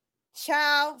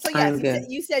Child. So I'm yes,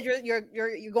 good. you said you're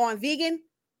going vegan.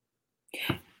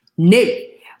 No,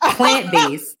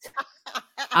 plant-based.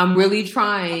 I'm really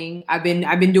trying. I've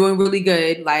been doing really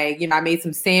good. Like, I made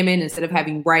some salmon instead of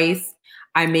having rice.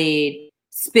 I made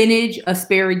spinach,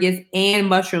 asparagus, and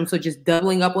mushrooms. So just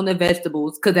doubling up on the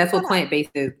vegetables because that's what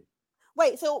plant-based is.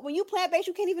 Wait, so when you plant-based,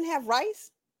 you can't even have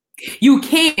rice? You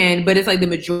can, but it's like the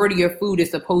majority of your food is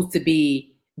supposed to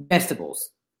be vegetables.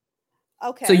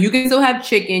 Okay. So you can still have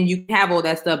chicken, you can have all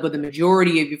that stuff, but the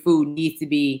majority of your food needs to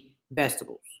be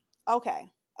vegetables. Okay.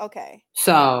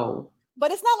 So,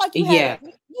 but it's not like you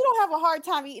don't have a hard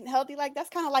time eating healthy. Like that's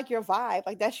kind of like your vibe.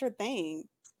 Like that's your thing.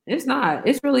 It's not.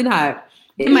 It's really not.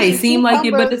 It might seem like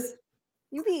it, but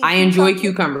I enjoy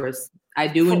cucumbers. I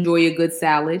do enjoy a good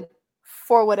salad.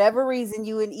 For whatever reason,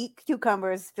 you would eat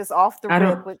cucumbers just off the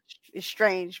rip, which is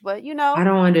strange. But I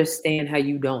don't understand how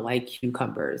you don't like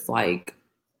cucumbers. Like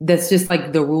that's just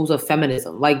like the rules of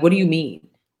feminism. Like, what do you mean?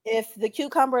 If the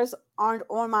cucumbers aren't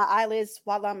on my eyelids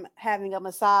while I'm having a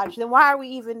massage, then why are we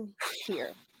even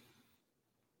here?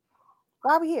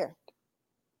 Why are we here?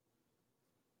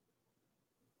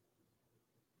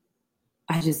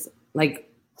 I just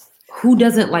like, who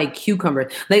doesn't like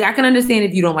cucumbers? Like, I can understand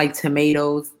if you don't like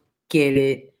tomatoes, get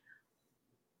it.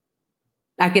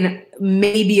 I can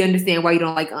maybe understand why you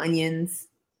don't like onions.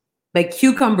 Like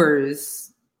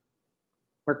cucumbers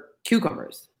are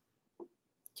cucumbers.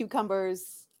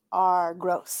 Cucumbers are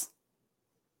gross.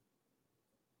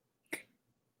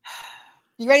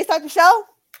 You ready to start the show?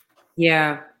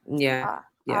 Yeah. All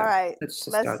right. Let's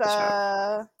start the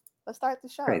show. Let's start the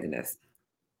show. Craziness.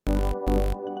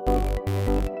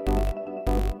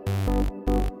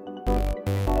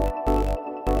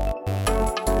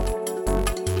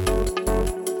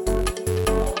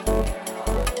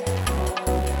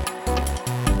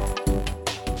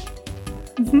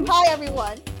 Hi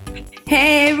everyone.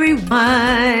 Hey everyone.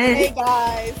 Hey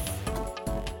guys.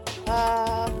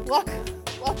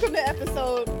 Welcome to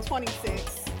episode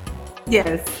 26.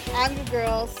 Yes. I'm your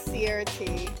girl Sierra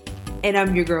T. And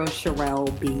I'm your girl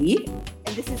Sherelle B.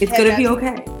 And this is It's gonna be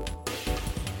okay.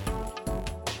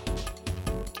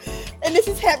 And this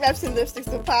is Head Wraps and Lipsticks,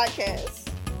 the podcast.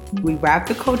 We wrap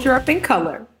the culture up in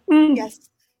color. Yes,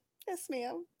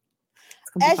 ma'am.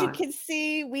 As you can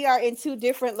see, we are in two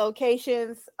different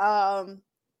locations. I'll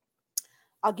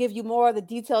give you more of the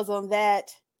details on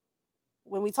that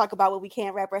when we talk about what we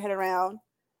can't wrap our head around.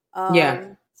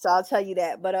 So I'll tell you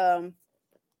that. But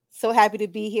so happy to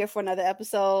be here for another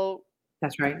episode.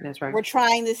 That's right. We're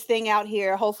trying this thing out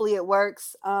here. Hopefully it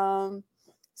works.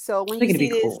 So when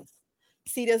you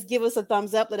see this, give us a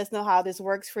thumbs up. Let us know how this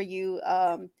works for you.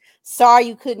 Sorry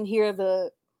you couldn't hear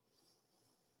the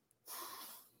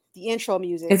intro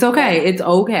music. It's okay. It's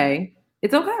okay.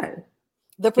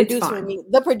 The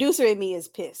producer in me is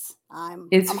pissed. I'm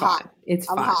hot. It's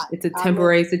fine. It's a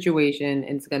temporary situation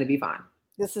and it's gonna be fine.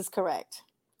 This is correct.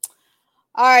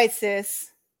 All right,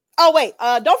 sis. Oh, wait.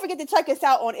 Don't forget to check us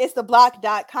out on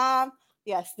itstheblock.com.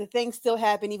 Yes, the things still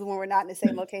happen even when we're not in the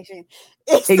same location.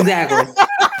 Exactly.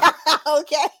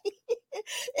 Okay.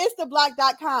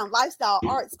 Itstheblock.com. Lifestyle,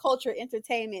 arts, culture,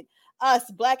 entertainment,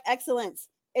 us, Black excellence.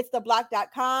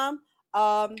 Itstheblock.com.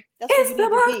 That's what you need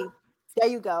to be. There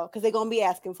you go, because they're going to be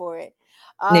asking for it.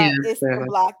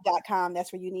 Itstheblock.com.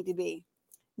 That's where you need to be.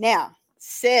 Now,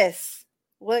 sis,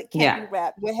 what can you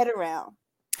wrap your head around?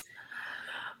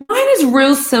 Mine is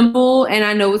real simple, and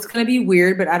I know it's going to be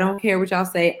weird, but I don't care what y'all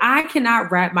say. I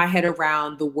cannot wrap my head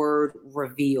around the word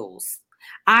reveals.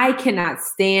 I cannot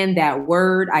stand that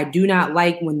word. I do not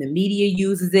like when the media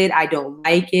uses it. I don't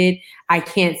like it. I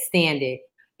can't stand it.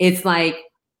 It's like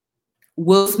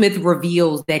Will Smith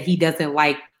reveals that he doesn't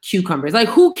like cucumbers. Like,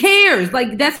 who cares?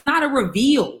 Like, that's not a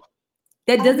reveal.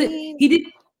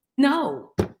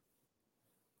 No.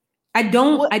 I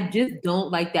just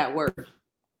don't like that word.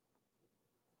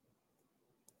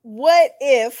 What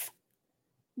if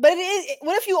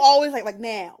you always like,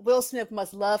 man, Will Smith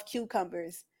must love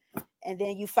cucumbers, and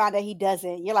then you find out he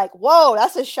doesn't. You're like, whoa,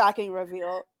 that's a shocking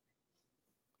reveal.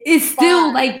 It's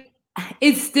still like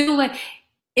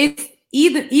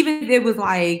even if it was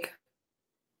like,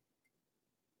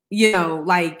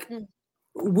 like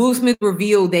Will Smith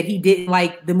revealed that he didn't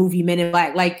like the movie Men in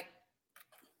Black. Like,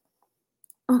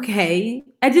 okay,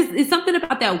 it's something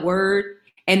about that word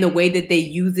and the way that they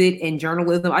use it in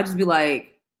journalism. I just be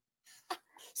like,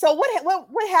 so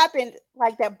what happened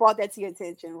like that brought that to your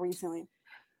attention recently?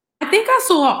 I think I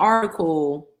saw an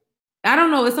article. I don't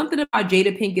know. It's something about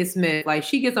Jada Pinkett Smith. Like,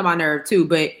 she gets on my nerve too,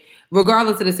 but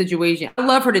regardless of the situation, I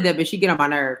love her to death, but she get on my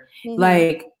nerve. Mm-hmm.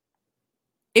 Like,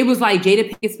 it was like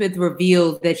Jada Pinkett Smith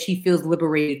reveals that she feels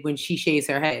liberated when she shaves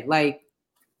her head. Like,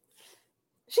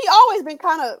 She always been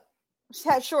kind of, she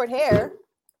had short hair.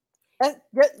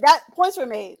 That points were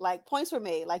made. Like points were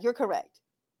made. Like you're correct.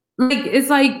 Like it's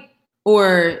like,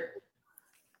 or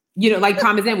like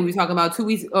prime example, we were talking about 2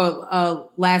 weeks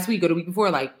last week or the week before,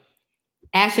 like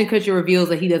Ashton Kutcher reveals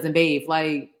that he doesn't bathe.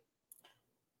 Like,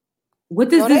 what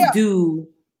does this do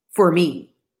for me?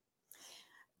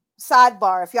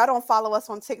 Sidebar, if y'all don't follow us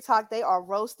on TikTok, they are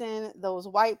roasting those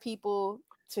white people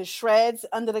to shreds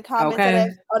under the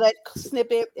comments of that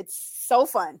snippet. It's so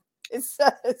fun. It's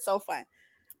so fun.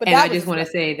 But I just want to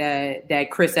say that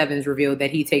Chris Evans revealed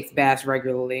that he takes baths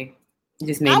regularly. It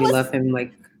just made me love him.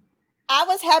 Like, I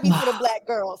was happy for the black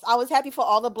girls. I was happy for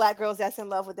all the black girls that's in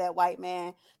love with that white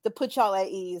man to put y'all at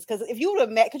ease. Because if you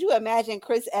could you imagine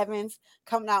Chris Evans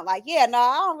coming out like, yeah, no,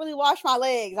 I don't really wash my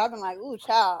legs. I've been like, ooh,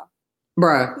 child.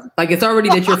 Bruh, like it's already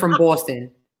that you're from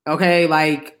Boston. Okay,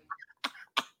 like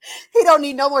he don't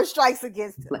need no more strikes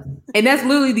against him. And that's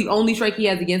literally the only strike he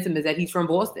has against him is that he's from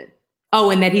Boston. Oh,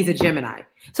 and that he's a Gemini.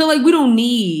 So like we don't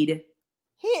need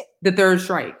the third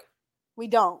strike. We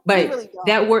don't. But we really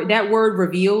don't. That word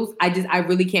reveals. I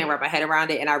really can't wrap my head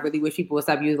around it, and I really wish people would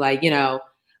stop using like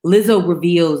Lizzo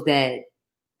reveals that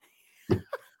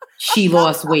she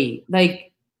lost weight.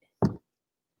 Like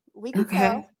we can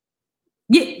tell.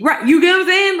 Yeah, right. You get what I'm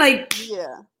saying? Like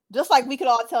yeah, just like we could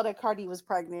all tell that Cardi was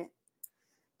pregnant.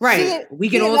 Right. We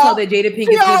can all tell that Jada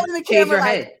Pinkett just shaved her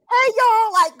head. Hey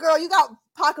y'all, like girl, you got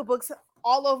pocketbooks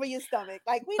all over your stomach.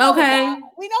 Like we know the vibe.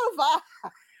 We know the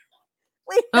vibe.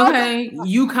 Okay,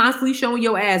 you constantly showing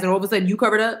your ass, and all of a sudden you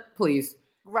covered up. Please,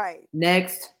 right.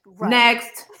 Next.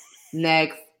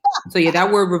 So yeah,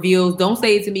 that word reveals. Don't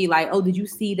say it to me like, "Oh, did you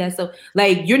see that?" So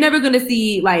like, you're never gonna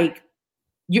see like.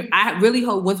 I really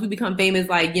hope once we become famous,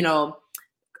 like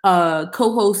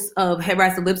co-hosts of Head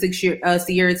Wraps and Lipstick,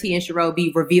 Sierra T and Sherelle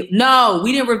be revealed. No,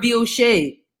 we didn't reveal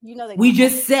shit. We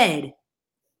just said.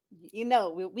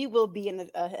 We will be in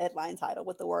a headline title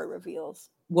with the word reveals.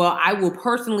 Well, I will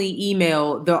personally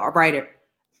email the writer.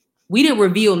 We didn't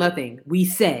reveal nothing. We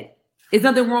said. There's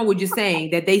nothing wrong with just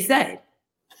saying that they said.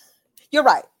 You're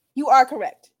right. You are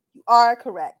correct. I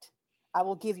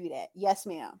will give you that. Yes,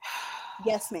 ma'am.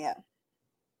 Yes, ma'am.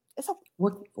 It's okay.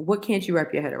 What can't you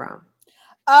wrap your head around?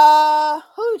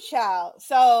 Child.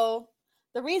 So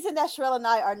the reason that Sherelle and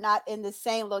I are not in the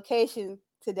same location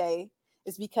today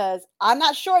is because I'm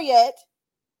not sure yet.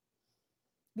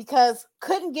 Because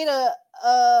couldn't get a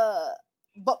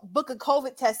book a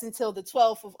COVID test until the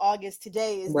 12th of August.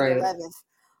 Today is the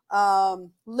 11th.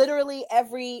 Literally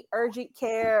every urgent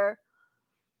care,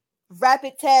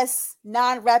 rapid test,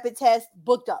 non-rapid test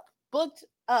booked up,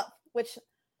 which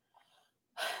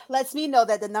lets me know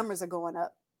that the numbers are going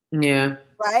up. Yeah.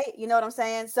 Right. You know what I'm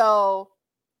saying? So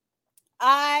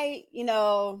I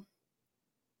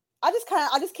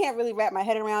just can't really wrap my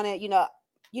head around it. I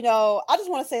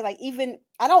just want to say, like, even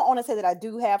I don't want to say that I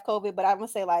do have COVID, but I want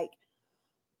to say, like,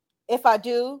 if I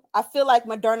do, I feel like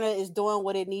Moderna is doing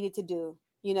what it needed to do,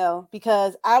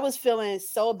 because I was feeling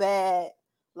so bad,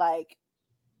 like,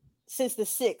 since the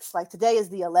 6th. Like, today is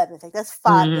the 11th. Like, that's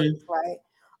 5 days, right?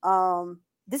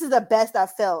 This is the best I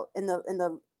felt in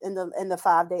the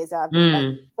 5 days that I've been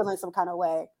like, feeling some kind of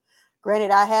way.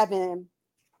 Granted, I have been,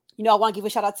 I want to give a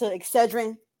shout out to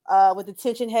Excedrin. With the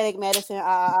tension headache medicine.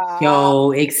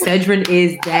 Yo, Excedrin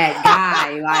is that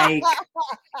guy. Like,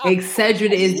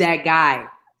 Excedrin is that guy.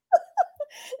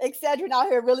 Excedrin out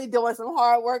here really doing some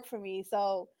hard work for me.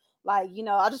 So, like,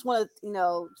 I just want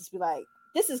to, just be like,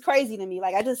 this is crazy to me.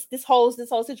 Like, this whole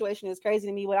situation is crazy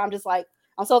to me. But I'm just like,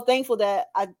 I'm so thankful that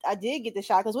I did get the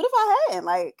shot. Because what if I hadn't?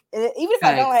 Like, even if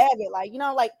I don't have it, like,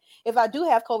 like if I do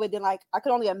have COVID, then like I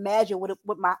could only imagine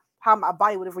how my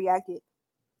body would have reacted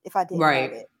if I didn't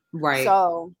have it. Right.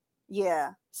 So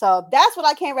yeah. So that's what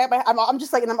I can't wrap my. I'm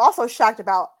just like, and I'm also shocked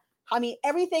about.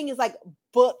 Everything is like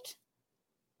booked.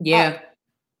 Yeah.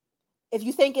 If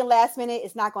you thinking last minute,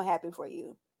 it's not going to happen for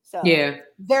you. So yeah.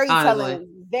 Very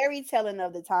telling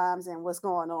of the times and what's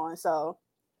going on. So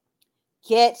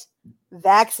get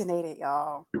vaccinated,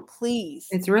 y'all. Please.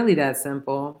 It's really that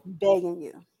simple. Begging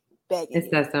you. It's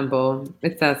that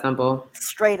simple.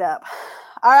 Straight up.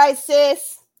 All right,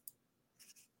 sis.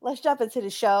 Let's jump into the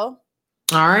show.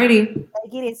 All righty.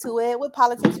 Get into it. What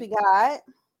politics we got?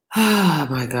 Oh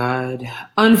my God.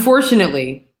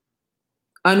 Unfortunately,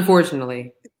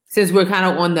 since we're kind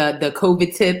of on the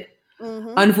COVID tip,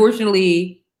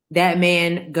 unfortunately, that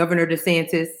man, Governor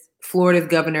DeSantis, Florida's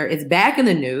governor, is back in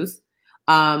the news.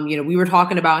 We were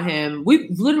talking about him.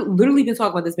 We've literally been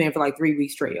talking about this man for like 3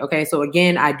 weeks straight. Okay. So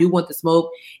again, I do want the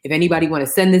smoke. If anybody want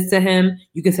to send this to him,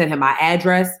 you can send him my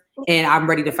address. and I'm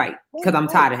ready to fight because I'm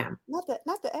tired of him. Not the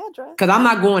address. Because I'm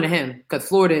not going to him because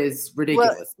Florida is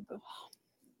ridiculous.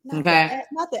 Not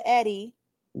the Eddie.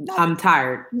 I'm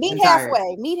tired. Meet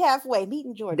halfway. Meet halfway. Meet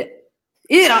in Georgia.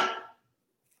 Yeah.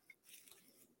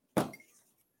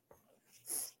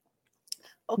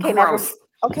 Okay,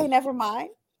 never mind.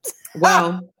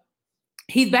 Well,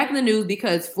 he's back in the news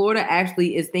because Florida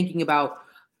actually is thinking about,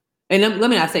 and let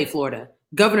me not say Florida.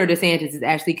 Governor DeSantis is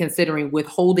actually considering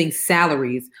withholding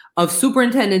salaries of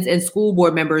superintendents and school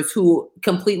board members who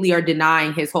completely are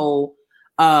denying his whole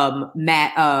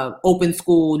open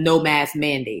school no mask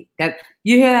mandate. That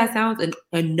you hear that sounds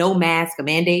a no mask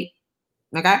mandate,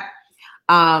 okay?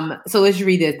 So let's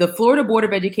read this. The Florida Board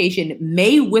of Education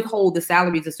may withhold the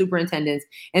salaries of superintendents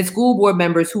and school board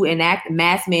members who enact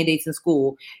mask mandates in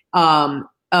school.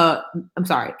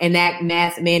 Enact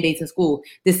mask mandates in school.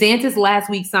 DeSantis last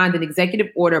week signed an executive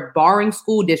order barring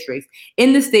school districts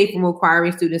in the state from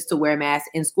requiring students to wear masks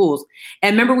in schools.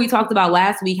 And remember, we talked about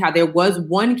last week how there was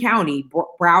one county,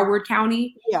 Broward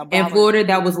County, in Florida,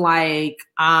 that was like,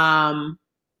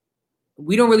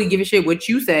 we don't really give a shit what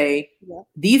you say. Yeah.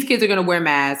 These kids are going to wear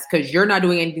masks because you're not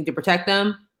doing anything to protect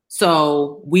them.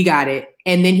 So we got it.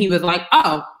 And then he was like,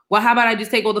 oh, well, how about I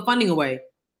just take all the funding away?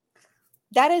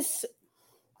 That is.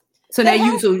 So now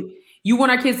you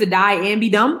want our kids to die and be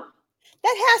dumb?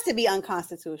 That has to be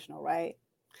unconstitutional, right?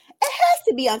 It has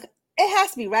to be. It has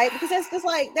to be, right? Because it's just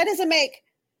like, that doesn't make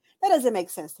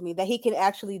sense to me that he can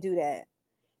actually do that.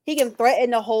 He can threaten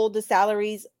to hold the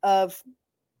salaries of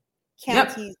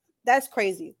counties. Yep. That's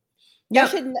crazy.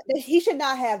 Yep. He should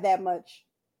not have that much.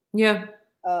 Yeah.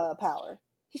 Power.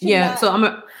 Yeah. So I'm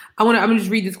gonna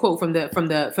just read this quote from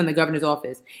the governor's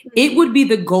office. Mm-hmm. It would be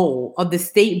the goal of the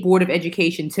State Board of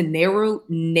Education to narrowly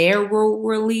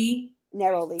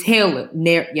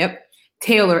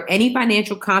tailor any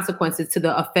financial consequences to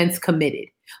the offense committed.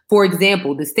 For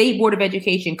example, the State Board of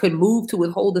Education could move to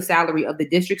withhold the salary of the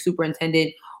district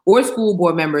superintendent or school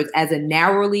board members as a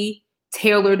narrowly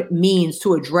tailored means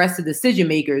to address the decision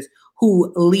makers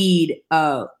who led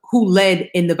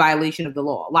in the violation of the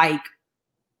law. Like,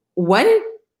 what?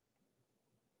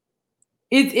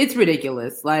 It's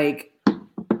ridiculous. Like, I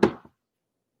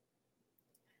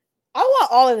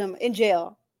want all of them in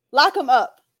jail. Lock them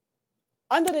up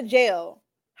under the jail.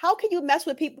 How can you mess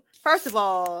with people? First of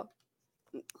all,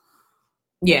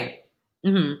 yeah,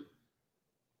 mm-hmm.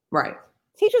 Right.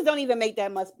 Teachers don't even make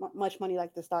that much money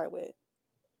like to start with.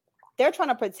 They're trying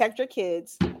to protect your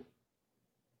kids,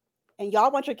 and y'all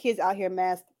want your kids out here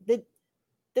masked. The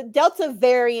Delta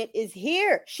variant is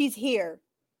here. She's here.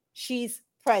 She's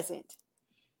present.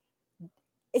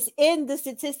 It's in the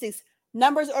statistics.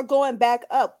 Numbers are going back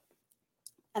up.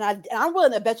 And I'm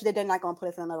willing to bet you that they're not going to put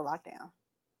us in another lockdown.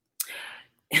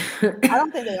 I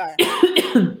don't think they are.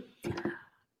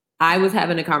 I was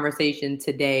having a conversation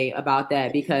today about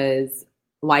that because,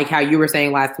 like how you were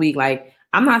saying last week, like,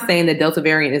 I'm not saying the Delta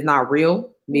variant is not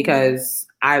real because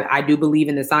I do believe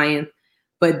in the science.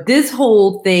 But this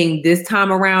whole thing this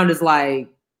time around is like,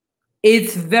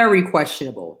 it's very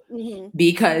questionable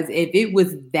because if it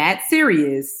was that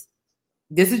serious,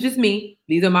 this is just me.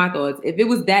 These are my thoughts. If it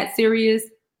was that serious,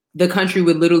 the country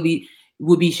would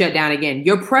be shut down again.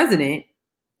 Your president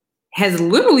has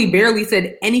literally barely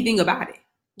said anything about it.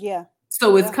 Yeah.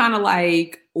 So it's kind of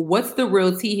like, what's the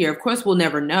real tea here? Of course, we'll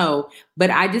never know. But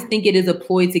I just think it is a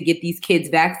ploy to get these kids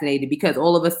vaccinated because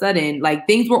all of a sudden, like,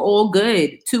 things were all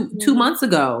good 2 months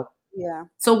ago. Yeah.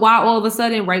 So why all of a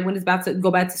sudden, right when it's about to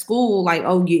go back to school, like,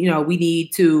 oh, we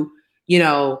need to,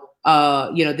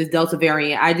 this Delta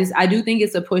variant. I do think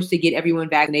it's a push to get everyone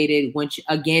vaccinated, which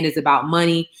again is about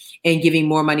money and giving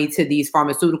more money to these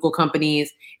pharmaceutical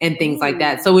companies and things like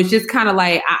that. So it's just kind of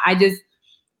like, I'm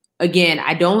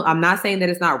not saying that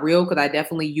it's not real because I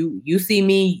definitely, you see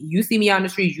me out in the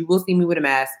streets, you will see me with a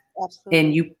mask. Absolutely.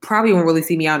 And you probably won't really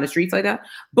see me out in the streets like that.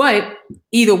 But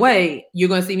either way, you're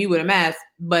going to see me with a mask.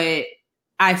 But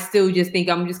I still just think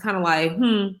I'm just kind of like,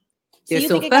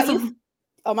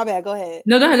 oh, my bad. Go ahead.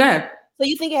 No, go ahead. So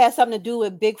you think it has something to do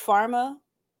with Big Pharma?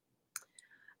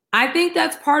 I think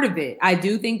that's part of it. I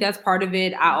do think that's part of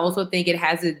it. I also think it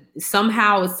has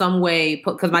somehow, some way,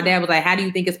 because my dad was like, how do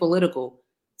you think it's political?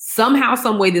 Somehow,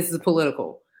 some way this is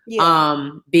political. Yeah.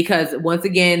 Because once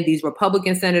again, these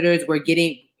Republican senators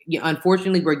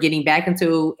unfortunately, we're getting back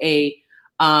into an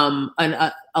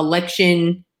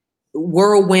election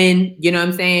whirlwind. You know what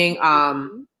I'm saying? I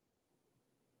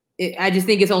just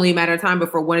think it's only a matter of time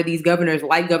before one of these governors,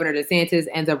 like Governor DeSantis,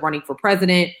 ends up running for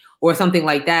president or something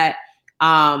like that.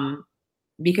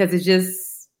 Because it's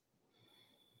just,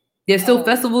 there's still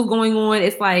festivals going on.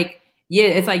 It's like,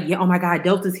 oh my God,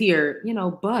 Delta's here,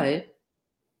 but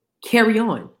carry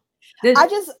on. I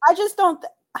just don't.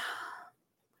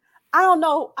 I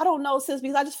don't know, sis,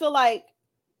 because I just feel like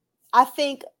I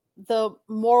think the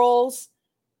morals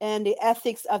and the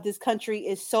ethics of this country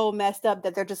is so messed up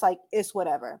that they're just like, it's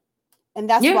whatever. And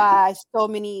that's why so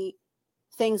many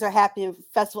things are happening.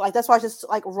 Festival, like that's why it's just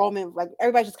like roaming, like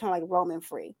everybody's just kind of like roaming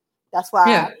free. That's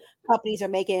why companies are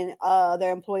making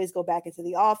their employees go back into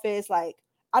the office. Like,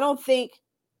 I think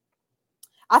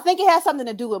it has something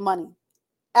to do with money.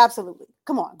 Absolutely.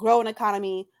 Come on, grow an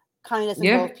economy. Economy doesn't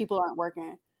grow if people aren't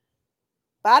working.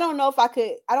 But I don't know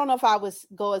if I would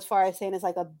go as far as saying it's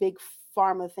like a big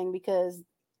pharma thing because,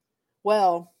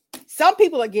 well, some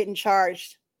people are getting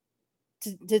charged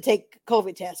to take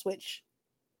COVID tests, which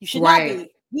you should not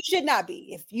be. You should not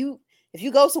be. If you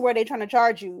go somewhere they're trying to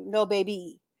charge you, no,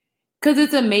 baby. Because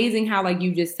it's amazing how, like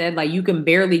you just said, like you can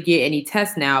barely get any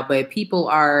tests now, but people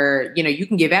are, you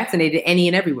can get vaccinated any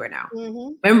and everywhere now.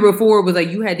 Mm-hmm. Remember before it was like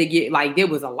you had to get, like there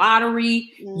was a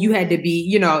lottery. Mm-hmm. You had to be,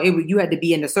 you had to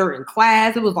be in a certain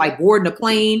class. It was like boarding a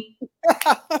plane.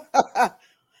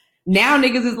 Now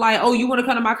niggas is like, oh, you want to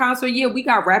come to my concert? Yeah, we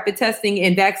got rapid testing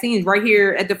and vaccines right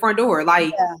here at the front door.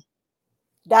 Like,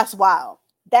 that's wild.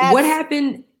 What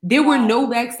happened? There were no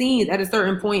vaccines at a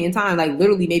certain point in time, like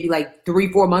literally maybe like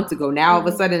 3-4 months ago. Now all of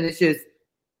a sudden it's just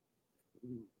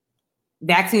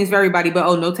vaccines for everybody,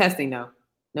 but no testing, no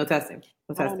testing.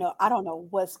 I don't know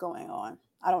what's going on.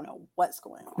 It's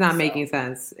not making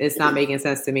sense. It's not making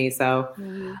sense to me. So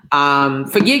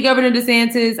forget Governor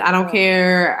DeSantis. I don't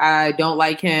care. I don't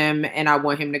like him and I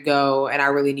want him to go. And I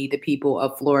really need the people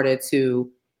of Florida to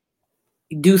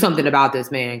do something about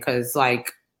this man. Cause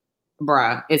like,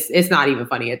 bruh, it's not even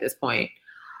funny at this point.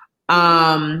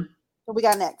 What we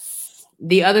got next?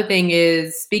 The other thing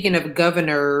is, speaking of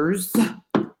governors,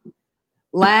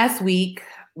 last week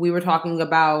we were talking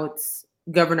about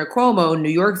Governor Cuomo, New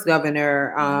York's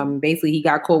governor. Basically, he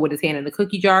got caught with his hand in the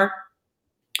cookie jar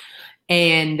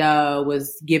and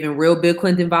was giving real Bill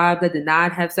Clinton vibes that did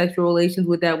not have sexual relations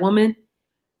with that woman.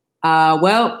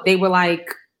 Well, they were like,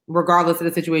 regardless of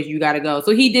the situation, you got to go.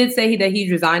 So he did say that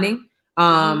he's resigning.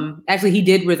 Actually, he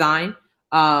did resign.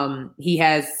 He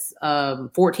has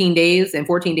 14 days, and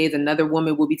 14 days another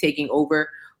woman will be taking over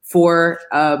for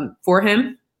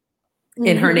him.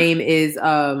 And her name is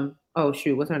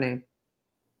what's her name?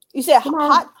 You said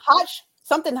Hotch?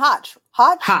 Something Hotch.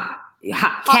 Hotch?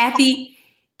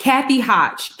 Kathy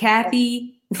Hotch.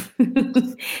 Kathy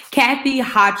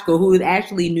Hochul, who is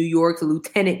actually New York's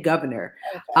lieutenant governor.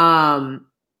 Okay.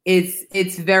 It's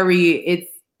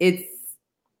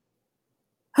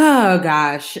oh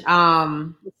gosh. It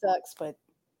sucks, but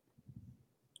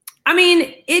I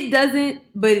mean it doesn't,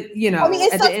 but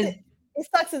it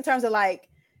sucks in terms of like,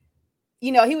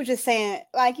 he was just saying,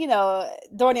 like,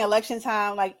 during the election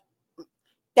time, like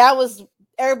that was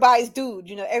everybody's dude,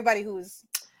 everybody who was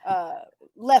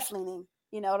left leaning,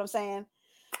 you know what I'm saying?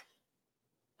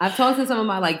 I've talked to some of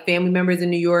my like family members in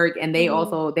New York, and they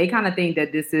they kind of think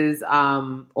that this is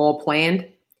all planned.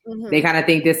 They kind of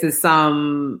think this is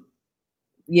some,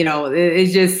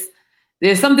 it's just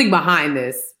there's something behind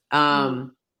this.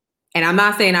 And I'm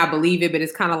not saying I believe it, but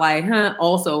it's kind of like,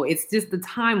 also, it's just the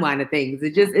timeline of things.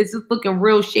 It's just looking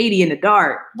real shady in the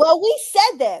dark. Well, we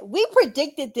said that. We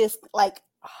predicted this, like,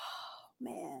 oh,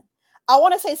 man. I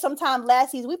want to say sometime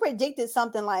last season, we predicted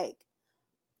something like,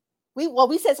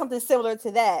 we said something similar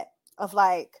to that of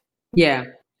like, yeah,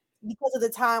 because of the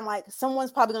time, like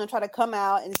someone's probably going to try to come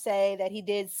out and say that he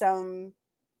did some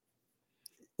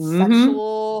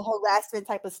sexual harassment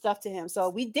type of stuff to him. So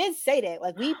we did say that,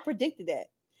 like we predicted that.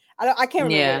 I can't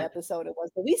remember what episode it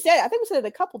was, but I think we said it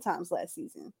a couple times last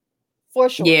season, for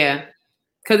sure. Yeah,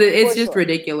 because it's just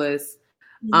ridiculous.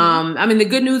 I mean, the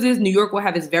good news is New York will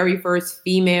have its very first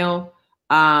female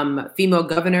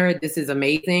governor. This is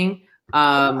amazing.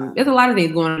 There's a lot of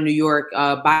things going on in New York.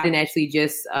 Biden actually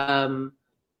just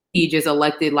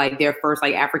elected like their first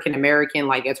like African American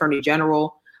like attorney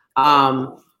general.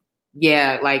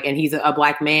 Yeah, like, and he's a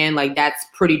black man. Like that's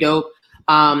pretty dope.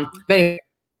 But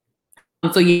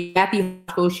so Kathy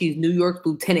Hochul, she's New York's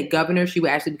lieutenant governor. She will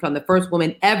actually become the first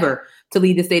woman ever to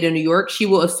lead the state of New York. She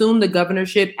will assume the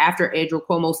governorship after Andrew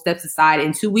Cuomo steps aside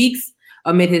in 2 weeks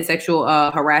amid his sexual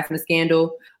harassment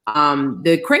scandal.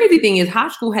 The crazy thing is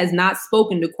Hochul has not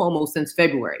spoken to Cuomo since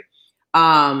February.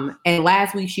 And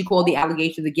last week she called the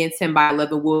allegations against him by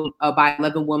 11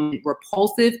 women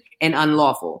repulsive and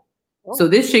unlawful. Oh. So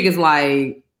this chick is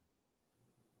like,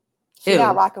 she's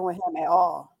not rocking with him at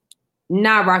all.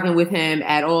 Not rocking with him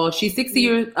at all. She's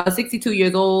 62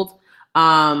 years old.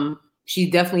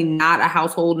 She's definitely not a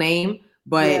household name,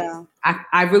 but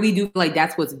I really do feel like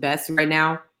that's what's best right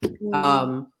now.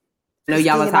 I know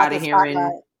y'all are tired of hearing.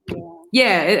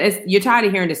 You're tired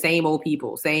of hearing the same old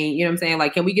people saying, you know what I'm saying?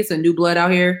 Like, can we get some new blood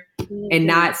out here and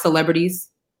not celebrities?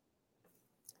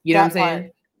 You know what I'm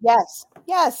saying?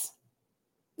 Yes.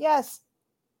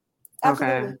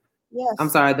 Absolutely. Okay. Yes. I'm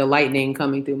sorry, the lightning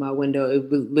coming through my window. It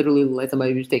was literally like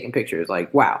somebody was taking pictures.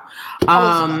 Like, wow.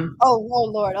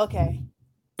 Oh Lord. Okay.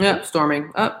 Yep,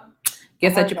 storming. Up.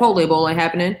 Guess that Chipotle bowl ain't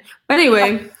happening. But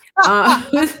anyway,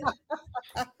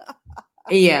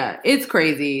 yeah, it's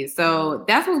crazy. So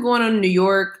that's what's going on in New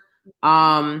York.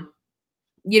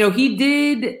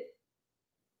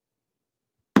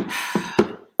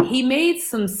 He made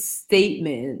some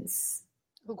statements.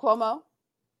 Who, Cuomo?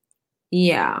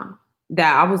 Yeah.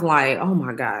 That I was like, oh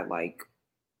my God, like,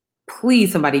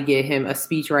 please somebody get him a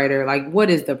speechwriter. Like, what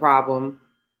is the problem?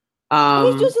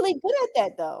 He's usually good at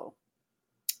that though.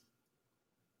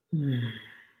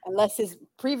 Unless his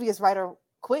previous writer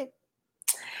quit.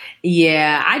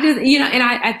 Yeah, I just, and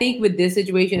I think with this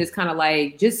situation, it's kind of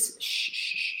like, just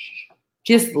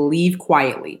leave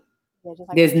quietly. Yeah,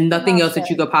 like, there's nothing else that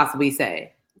you could possibly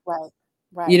say. Right.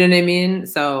 You know what I mean?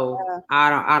 So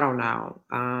I don't know.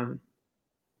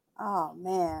 Oh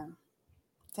man.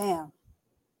 Damn.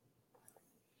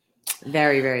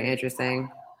 Very, very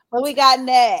interesting. What we got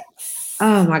next?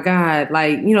 Oh my God.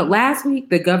 Like, last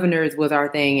week the governors was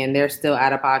our thing and they're still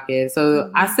out of pocket.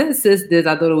 So I sent sis this.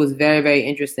 I thought it was very, very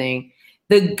interesting.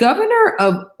 The governor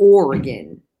of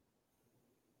Oregon.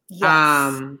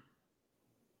 Yes.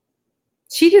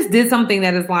 She just did something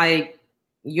that is like,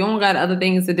 you don't got other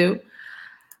things to do.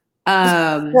 You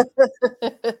know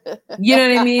what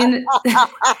I mean? You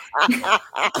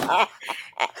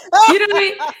know what I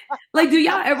mean? Like, do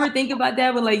y'all ever think about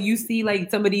that when, like, you see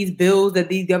like some of these bills that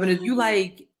these governors, you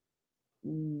like,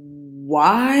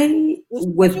 why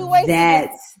was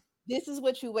that? This is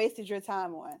what you wasted your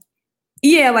time on.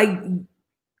 Yeah, like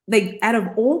out of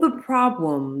all the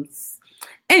problems.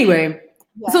 Anyway,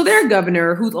 so their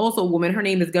governor, who's also a woman, her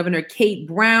name is Governor Kate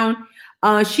Brown.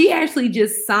 She actually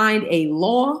just signed a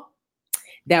law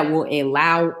that will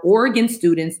allow Oregon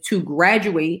students to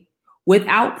graduate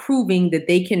without proving that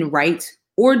they can write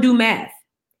or do math.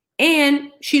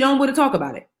 And she don't want to talk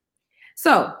about it.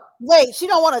 So wait, she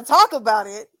don't want to talk about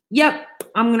it? Yep.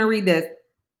 I'm going to read this.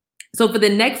 So for the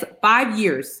next 5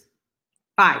 years,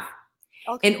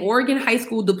 an Oregon high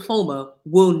school diploma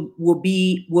will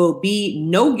be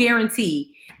no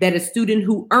guarantee that a student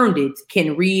who earned it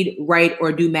can read, write,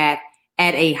 or do math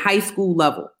at a high school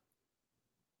level.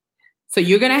 So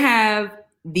you're going to have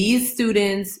these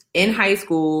students in high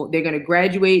school, they're going to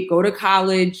graduate, go to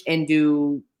college, and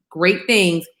do great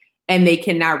things, and they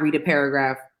cannot read a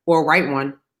paragraph or write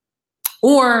one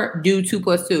or do 2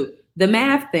 + 2. The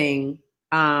math thing,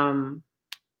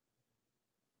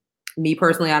 me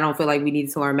personally, I don't feel like we need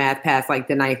to learn math past like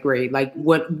the 9th grade. Like,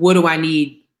 what do I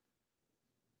need?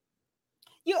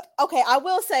 I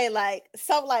will say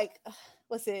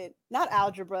what's it? Not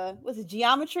algebra. Was it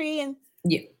geometry and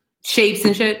shapes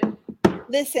and shit?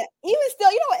 Listen, even still,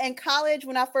 in college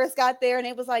when I first got there, and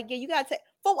it was like, yeah, you gotta take.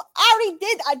 But I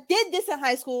did this in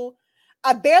high school.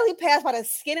 I barely passed by the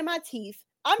skin of my teeth.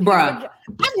 I'm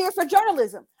here for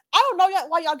journalism. I don't know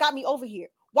why y'all got me over here.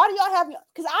 Why do y'all have me?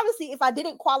 Because obviously, if I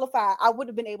didn't qualify, I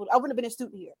wouldn't have been a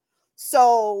student here.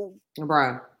 So,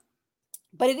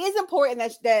 but it is important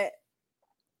that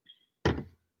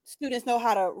students know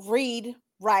how to read,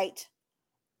 write,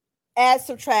 add,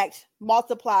 subtract,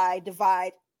 multiply,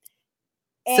 divide.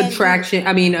 Subtraction.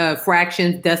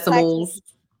 Fractions, decimals.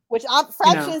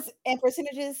 Fractions and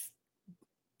percentages.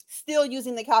 Still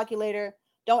using the calculator.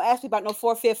 Don't ask me about no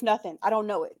 4/5 nothing. I don't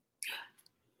know it.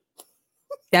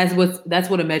 That's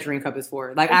what a measuring cup is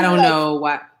for. Like, I don't know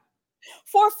what.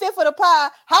 4/5 of the pie.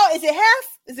 How is it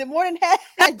half? Is it more than half?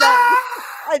 I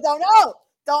don't know.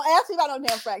 Don't ask me about no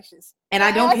damn fractions. And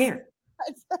I don't care.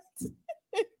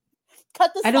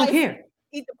 Cut the slice. I don't care.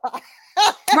 Eat the pie.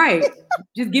 Right.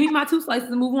 Just give me my 2 slices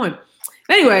and move on.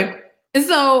 Anyway,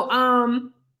 so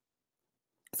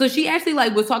she actually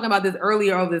was talking about this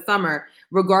earlier over the summer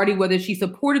regarding whether she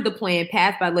supported the plan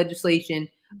passed by legislation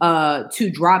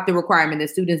to drop the requirement that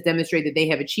students demonstrate that they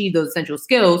have achieved those essential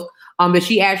skills. But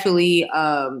she actually,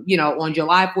 on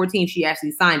July 14th, she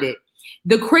actually signed it.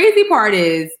 The crazy part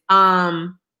is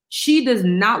she does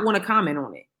not want to comment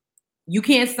on it. You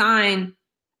can't sign.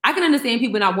 I can understand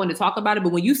people not wanting to talk about it,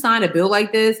 but when you sign a bill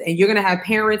like this and you're going to have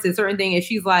parents and certain things, and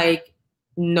she's like,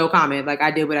 no comment. Like,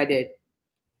 I did what I did.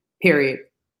 Period.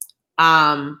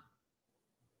 Yeah.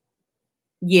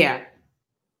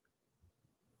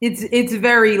 It's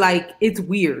very it's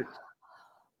weird.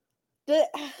 Now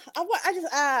I'm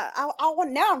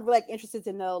interested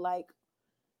to know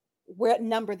what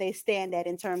number they stand at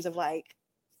in terms of like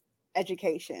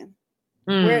education.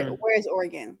 Where is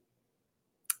Oregon?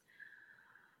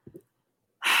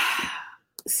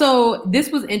 So this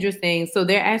was interesting. So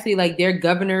they're actually like their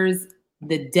governors,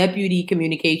 the deputy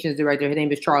communications director, his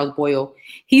name is Charles Boyle.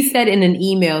 He said in an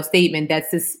email statement that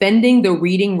suspending the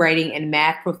reading, writing, and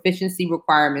math proficiency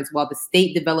requirements while the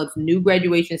state develops new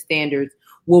graduation standards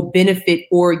will benefit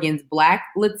Oregon's Black,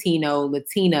 Latino,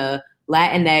 Latina,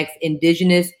 Latinx,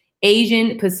 Indigenous,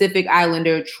 Asian, Pacific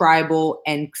Islander, tribal,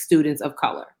 and students of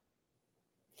color.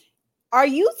 Are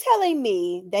you telling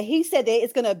me that he said that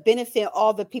it's going to benefit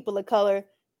all the people of color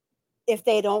if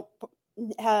they don't,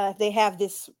 if they have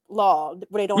this law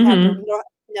where they don't have to?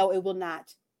 No, it will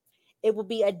not. It will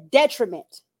be a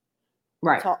detriment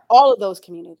to all of those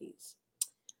communities.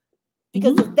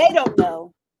 Because if they don't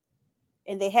know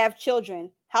and they have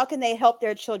children, how can they help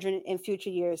their children in future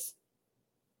years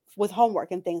with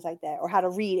homework and things like that, or how to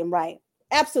read and write?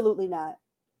 Absolutely not.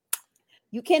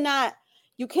 You cannot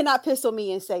pistol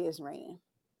me and say it's raining.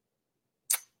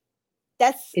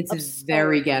 It's absurd.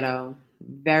 Very ghetto.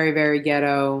 Very, very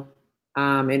ghetto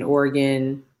in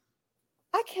Oregon.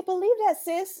 I can't believe that,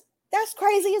 sis. That's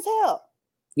crazy as hell.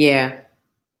 Yeah.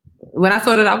 When I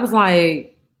saw that, I was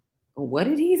like, what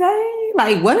did he say?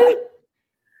 Like, what?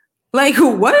 Like,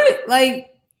 what?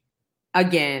 Like,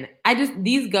 again,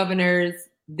 these governors,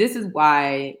 this is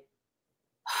why.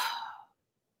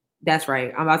 That's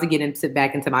right. I'm about to get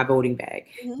back into my voting bag.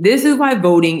 This is why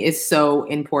voting is so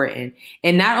important.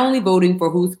 And not only voting for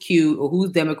who's cute or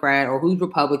who's Democrat or who's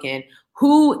Republican,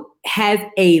 who has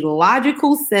a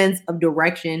logical sense of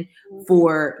direction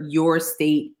for your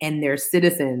state and their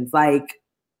citizens. Like,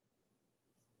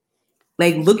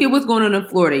 look at what's going on in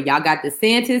Florida. Y'all got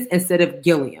DeSantis instead of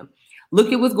Gilliam.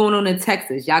 Look at what's going on in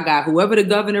Texas. Y'all got whoever the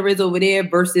governor is over there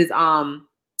versus what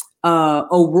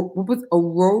was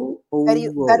Beto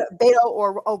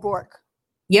or O'Rourke.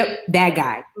 Yep, that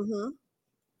guy.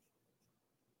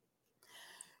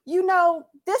 You know,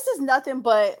 this is nothing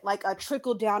but like a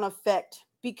trickle down effect,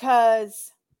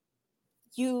 because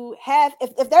you have,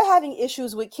 if they're having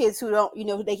issues with kids who don't, you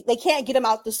know, they can't get them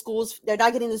out the schools. They're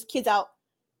not getting these kids out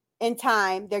in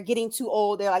time. They're getting too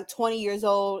old. They're like 20 years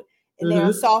old and they're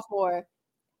a sophomore.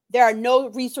 There are no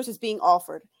resources being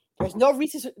offered. There's no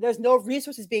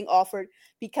resources being offered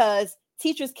because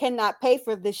teachers cannot pay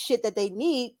for the shit that they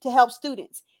need to help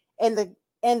students. And the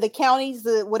counties,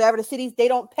 the cities, they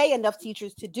don't pay enough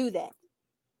teachers to do that.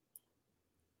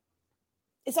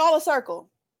 It's all a circle.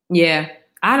 Yeah.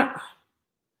 I don't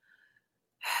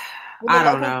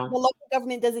know. The local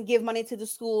government doesn't give money to the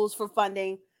schools for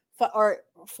funding for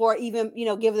even, you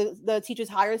know, give the teachers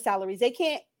higher salaries. They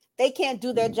can't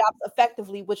do their jobs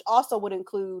effectively, which also would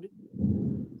include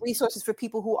resources for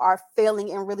people who are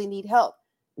failing and really need help.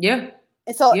 Yeah.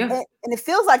 And so, and it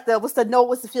feels like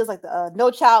the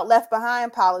no child left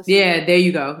behind policy. Yeah, there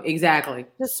you go. Exactly.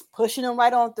 Just pushing them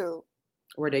right on through.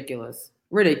 Ridiculous.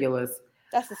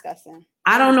 That's disgusting.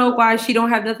 I don't know why she don't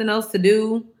have nothing else to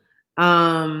do.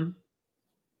 I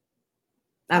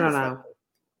don't know.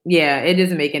 Yeah, it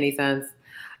doesn't make any sense.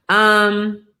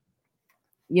 You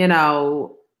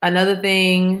know, another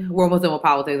thing, we're almost done with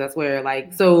politics, I swear.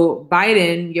 Like, so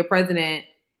Biden, your president,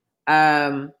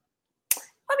 let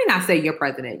me not say your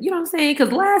president, you know what I'm saying?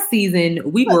 Because last season,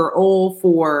 we were all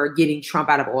for getting Trump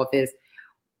out of office.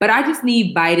 But I just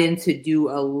need Biden to do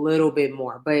a little bit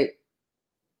more. But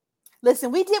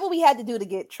listen, we did what we had to do to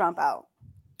get Trump out.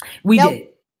 We did.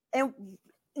 And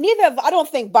I don't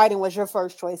think Biden was your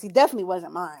first choice. He definitely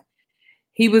wasn't mine.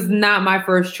 He was not my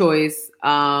first choice.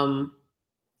 Okay.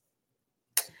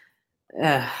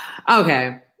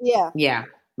 Yeah.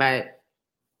 But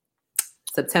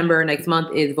September next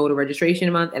month is voter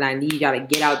registration month, and I need y'all to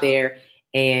get out there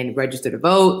and register to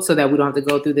vote so that we don't have to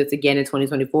go through this again in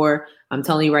 2024. I'm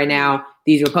telling you right now,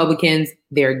 these Republicans,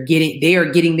 they are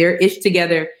getting their ish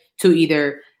together to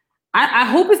either. I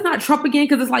hope it's not Trump again,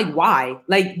 because it's like, why?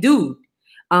 Like, dude,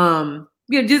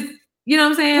 just, you know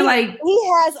what I'm saying? Like,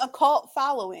 he has a cult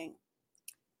following.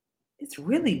 It's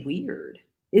really weird.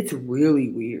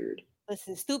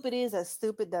 Listen, stupid is as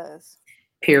stupid does.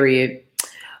 Period.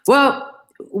 Well,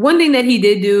 one thing that he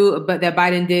did do, but that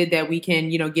Biden did, that we can,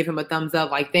 you know, give him a thumbs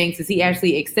up, like, thanks, is he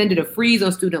actually extended a freeze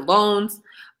on student loans.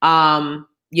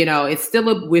 You know,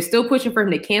 we're still pushing for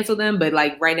him to cancel them, but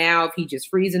like right now, if he just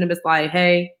freezing them, it's like,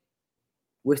 hey,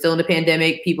 we're still in the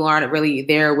pandemic. People aren't really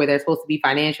there where they're supposed to be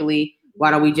financially.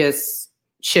 Why don't we just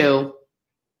chill?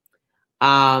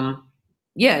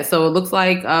 Yeah, so it looks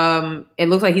like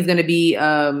he's going to be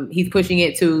he's pushing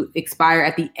it to expire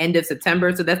at the end of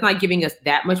September. So that's not giving us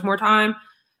that much more time,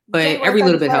 but every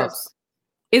little bit helps.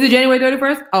 Is it January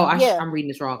 31st? Oh, yeah. I'm reading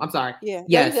this wrong. I'm sorry. Yeah.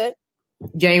 Yes. Yeah,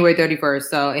 January 31st.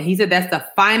 So, and he said that's the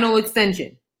final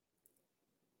extension.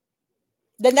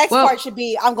 The next part should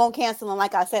be, I'm going to cancel them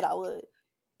like I said I would.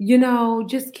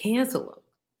 Just cancel them.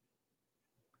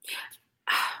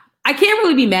 I can't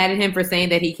really be mad at him for saying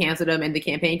that he canceled them in the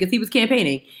campaign because he was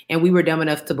campaigning and we were dumb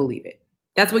enough to believe it.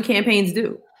 That's what campaigns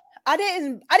do. I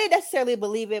didn't necessarily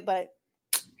believe it, but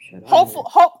hope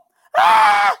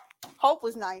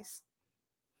was nice.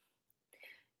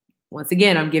 Once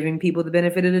again, I'm giving people the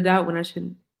benefit of the doubt when I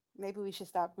shouldn't. Maybe we should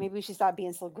stop. Maybe we should stop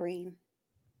being so green.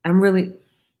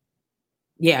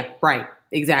 Yeah, right.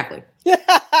 Exactly.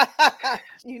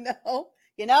 you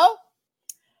know?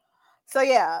 So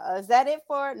yeah, is that it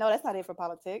for? No, that's not it for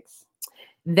politics.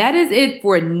 That is it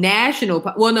for national.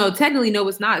 Well, no, technically, no,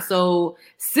 it's not. So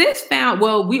sis found.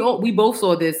 Well, we both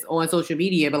saw this on social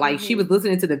media, but like she was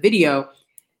listening to the video.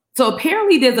 So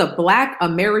apparently, there's a Black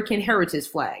American heritage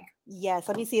flag. Yes,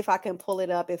 let me see if I can pull it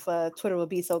up. If Twitter will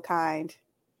be so kind.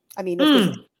 I mean,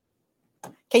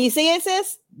 can you see it,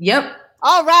 sis? Yep.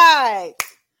 All right.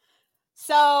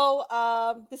 So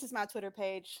this is my Twitter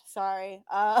page. Sorry.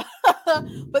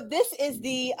 But this is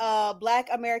the Black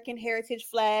American heritage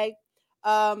flag.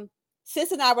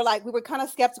 Sis and I we were kind of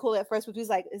skeptical at first, but we was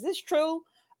like, is this true?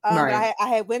 Right. I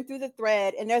had went through the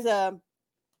thread, and there's a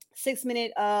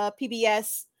 6-minute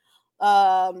PBS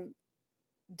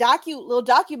little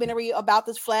documentary about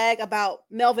this flag, about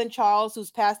Melvin Charles,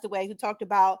 who's passed away, who talked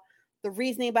about the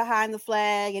reasoning behind the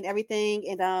flag and everything.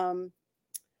 And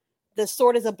the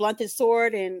sword is a blunted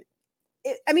sword, and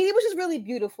it was just really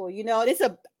beautiful. It's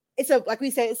a like we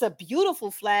said, it's a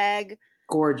beautiful flag.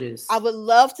 Gorgeous. I would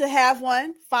love to have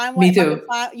one. Find one. Me too.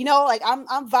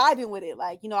 I'm vibing with it.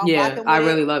 Like, I'm vibing with I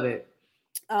really love it.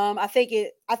 I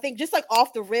think just like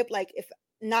off the rip, like if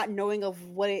not knowing of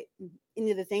what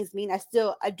any of the things mean,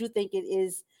 I do think it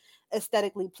is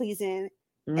aesthetically pleasing.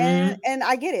 And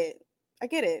I get it.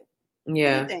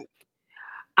 Yeah. What do you think?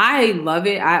 I love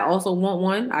it. I also want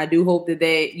one. I do hope that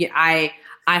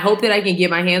I hope that I can get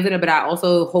my hands on it, but I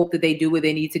also hope that they do what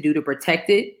they need to do to protect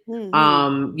it. You know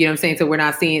what I'm saying? So we're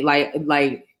not seeing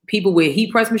like people with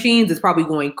heat press machines is probably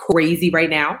going crazy right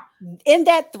now. In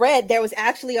that thread, there was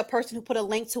actually a person who put a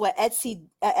link to an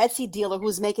Etsy dealer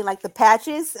who's making like the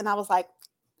patches, and I was like,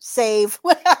 save.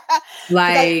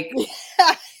 Like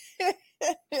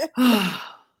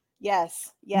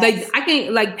yes. Like I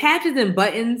can like patches and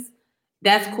buttons.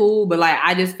 That's cool, but like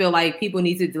I just feel like people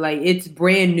need to like it's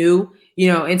brand new,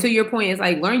 and to your point, it's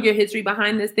like learn your history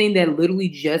behind this thing that literally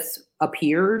just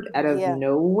appeared out of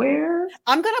nowhere.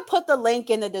 I'm gonna put the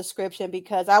link in the description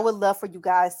because I would love for you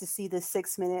guys to see this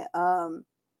 6-minute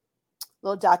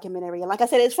little documentary. And like I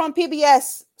said, it's from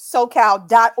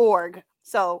pbssocal.org.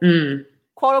 So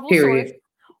quotable source.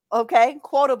 Okay,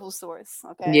 quotable source.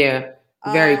 Okay. Yeah,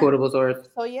 very quotable source.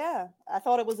 So yeah, I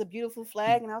thought it was a beautiful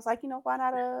flag, and I was like, why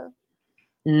not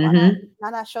why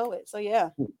not show it? So yeah.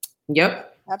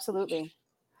 Yep. Absolutely.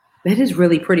 That is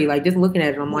really pretty. Like just looking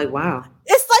at it, I'm like, wow.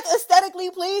 It's like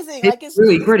aesthetically pleasing. It's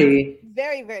really pretty.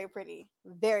 Very, very pretty.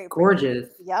 Very pretty. Gorgeous.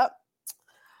 Yep.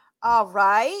 All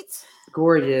right.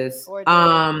 Gorgeous.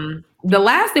 The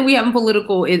last thing we have in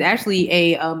political is actually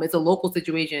it's a local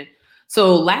situation.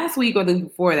 So last week or the week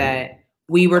before that,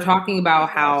 we were talking about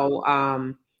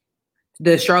how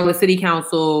the Charlotte City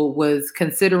Council was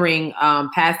considering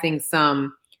passing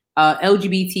some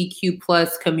LGBTQ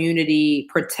plus community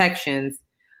protections,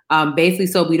 basically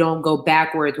so we don't go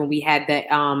backwards when we had the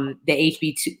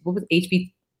HB2. What was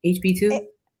HB2?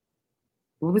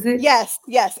 What was it? Yes,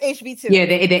 HB2. Yeah,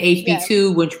 the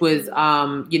HB2, which was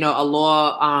a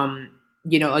law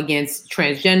against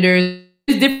transgenders.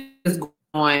 There's differences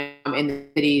going on in the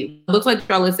city. It looks like the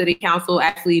Charlotte City Council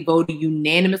actually voted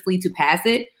unanimously to pass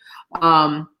it.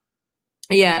 So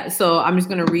I'm just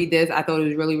going to read this. I thought it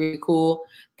was really, really cool.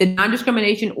 The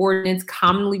non-discrimination ordinance,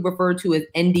 commonly referred to as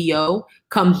NDO,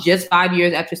 comes just 5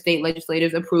 years after state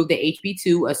legislators approved the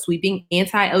HB2, a sweeping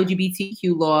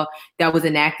anti-LGBTQ law that was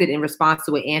enacted in response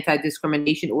to an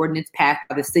anti-discrimination ordinance passed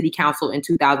by the city council in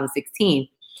 2016.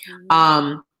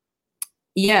 So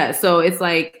it's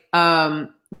like a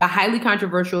highly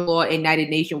controversial law ignited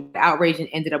nationwide outrage and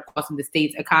ended up costing the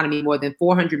state's economy more than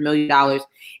 $400 million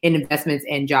in investments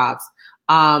and jobs.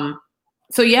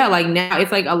 Like now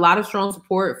it's like a lot of strong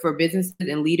support for businesses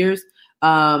and leaders.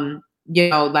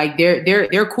 Like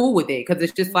they're cool with it because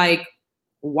it's just like,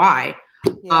 why?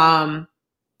 Yeah.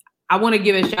 I want to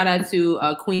give a shout out to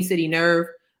Queen City Nerve.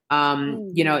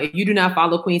 If you do not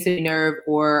follow Queen City Nerve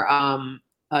or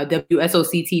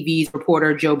WSOC TV's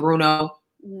reporter Joe Bruno,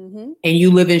 and you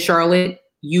live in Charlotte,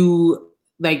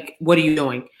 what are you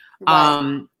doing?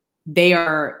 Right. they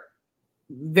are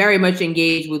very much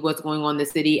engaged with what's going on in the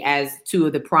city as two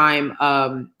of the prime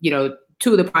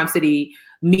city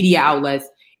media outlets.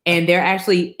 And they're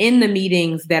actually in the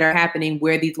meetings that are happening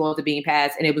where these laws are being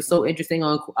passed. And it was so interesting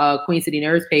on Queen City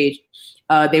Nerds page.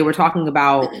 They were talking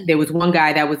about, there was one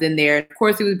guy that was in there. Of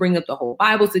course, he was bringing up the whole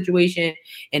Bible situation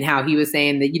and how he was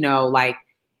saying that, like,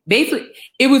 basically,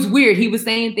 it was weird. He was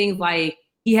saying things like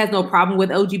he has no problem with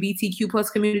LGBTQ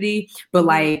plus community, but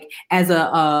like as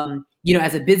a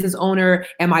business owner,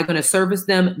 am I going to service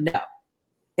them? No.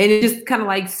 And it's just kind of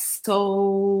like, so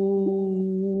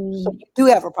you do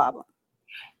have a problem.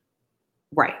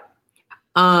 Right.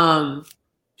 What?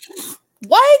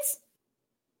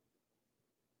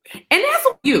 And that's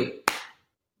on you.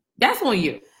 That's on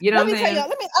you. You know what I'm saying?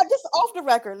 Let me just off the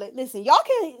record. Listen, y'all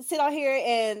can sit on here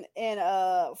and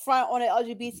front on the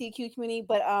LGBTQ community,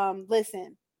 but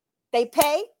listen, they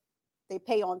pay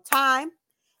on time,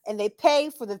 and they pay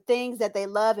for the things that they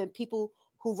love and people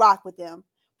who rock with them.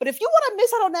 But if you want to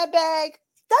miss out on that bag,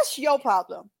 that's your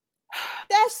problem.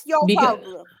 That's your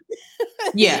problem.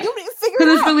 Yeah. You need to figure it out.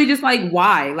 Because it's really just like,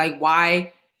 why? Like,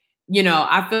 why?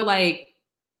 I feel like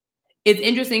it's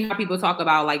interesting how people talk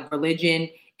about like religion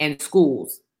and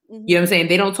schools. Mm-hmm. You know what I'm saying?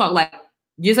 They don't talk like,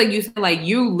 just like you said, like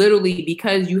you literally,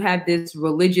 because you have this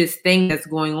religious thing that's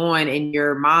going on in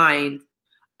your mind,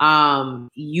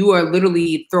 you are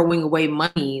literally throwing away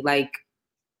money. Like,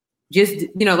 just,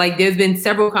 like there's been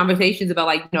several conversations about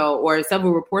like, or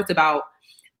several reports about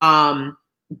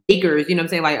bakers, you know what I'm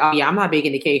saying? Like, oh yeah, I'm not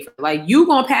baking the cake. Like, you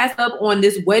gonna pass up on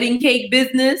this wedding cake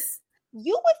business?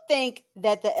 You would think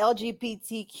that the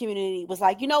LGBT community was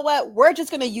like, you know what? We're just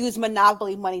going to use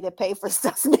monopoly money to pay for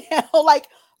stuff now. Like,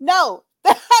 no,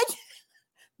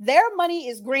 their money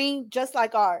is green, just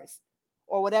like ours,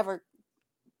 or whatever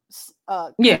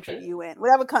country you in,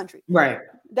 whatever country. Right.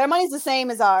 Their money's the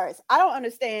same as ours. I don't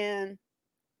understand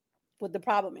what the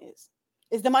problem is.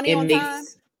 Is the money on time?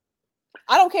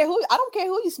 I don't care who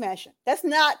you smashing. That's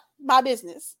not my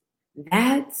business.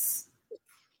 That's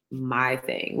my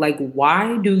thing. Like,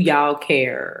 why do y'all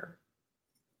care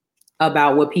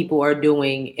about what people are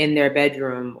doing in their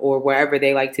bedroom or wherever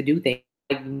they like to do things?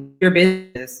 Like, your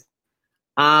business.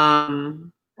 I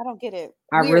don't get it.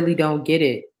 I really don't get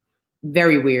it.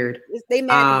 Very weird. They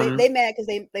mad. They mad because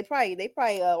they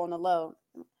probably on the low.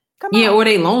 Come on. Or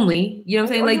they lonely. You know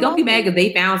what I'm saying? Like, don't be mad because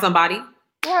they found somebody.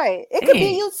 Right. It could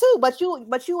be you too, but you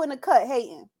in the cut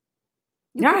hating.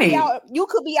 You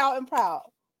could be out and proud.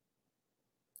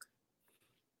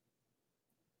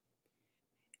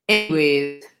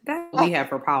 Anyways, that's what we have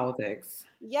for politics.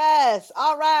 Yes.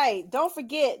 All right. Don't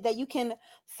forget that you can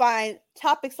find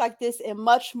topics like this and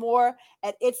much more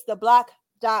at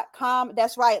itstheblock.com.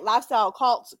 That's right. Lifestyle,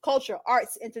 culture,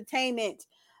 arts, entertainment,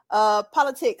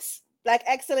 politics, Black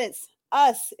excellence,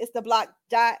 us.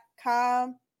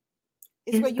 Itstheblock.com.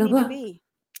 It's where you need to be.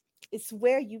 It's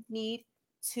where you need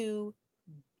to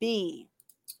be.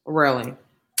 Really?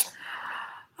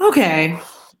 Okay.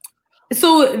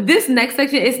 So this next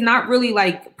section is not really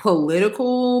like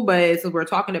political, but so we're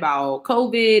talking about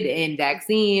COVID and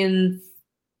vaccines.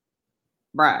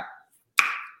 Right.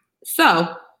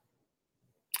 So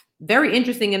very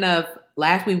interesting enough,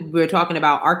 last week we were talking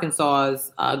about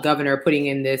Arkansas's governor putting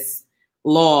in this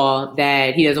law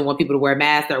that he doesn't want people to wear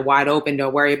masks. They're wide open.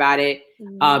 Don't worry about it.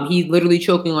 Mm-hmm. He's literally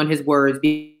choking on his words.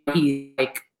 He's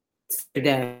like, he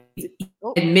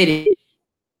admitted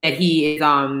that he is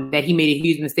that he made a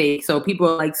huge mistake. So people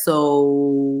are like,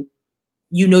 so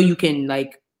you can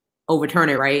like overturn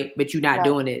it, right? But you're not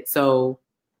doing it. So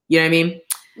you know what I mean?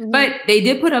 Mm-hmm. But they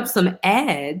did put up some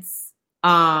ads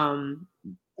in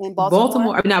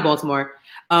Baltimore and Arkansas.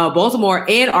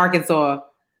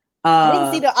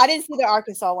 I didn't see the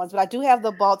Arkansas ones, but I do have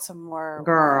the Baltimore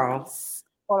girl ones.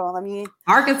 Hold on, let me.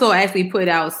 Arkansas actually put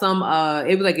out some.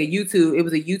 It was a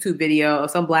YouTube video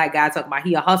of some black guy talking about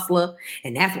he a hustler,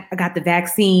 and that's why I got the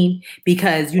vaccine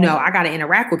because I got to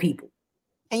interact with people.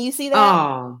 And you see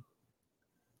that?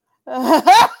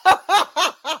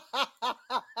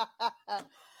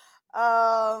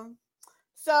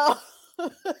 So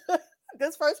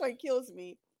this first one kills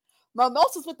me.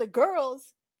 Mimosas with the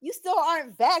girls. You still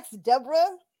aren't vaxxed,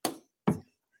 Deborah.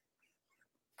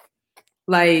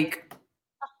 Like.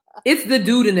 It's the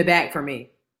dude in the back for me.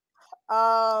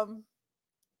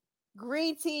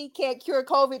 Green tea can't cure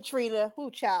COVID, Trina. Who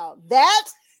child? That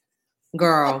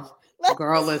girl,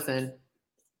 listen.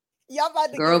 Y'all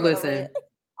about to girl, listen.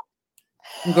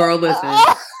 Girl, listen.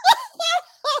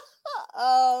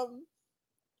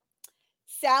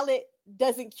 Salad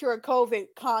doesn't cure COVID,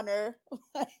 Connor.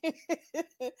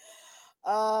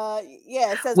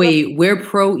 Yeah, it says wait, we're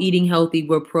pro eating healthy,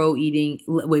 we're pro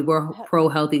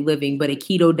healthy living, but a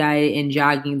keto diet and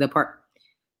jogging the part.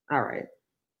 All right.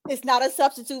 It's not a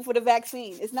substitute for the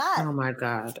vaccine. It's not. Oh my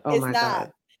God.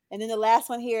 God. And then the last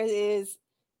one here is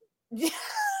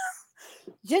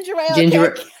ginger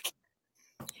ale.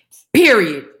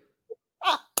 Period.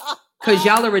 Because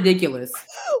y'all are ridiculous.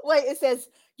 Wait, it says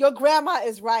your grandma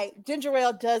is right. Ginger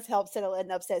ale does help settle an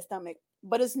upset stomach,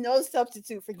 but it's no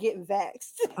substitute for getting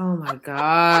vaxxed. Oh my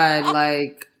God.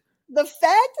 Like the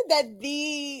fact that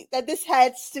this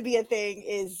has to be a thing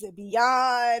is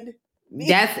beyond me.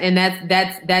 That's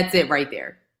it right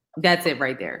there. That's it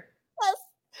right there.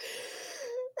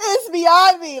 It's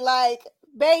beyond me. Like,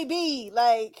 baby,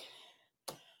 like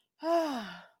I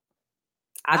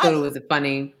thought it was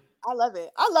funny. I love it.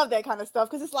 I love that kind of stuff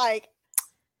because it's like,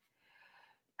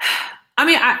 I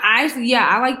mean, I actually,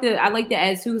 I like the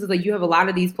as too. Because like you have a lot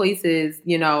of these places,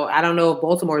 you know. I don't know if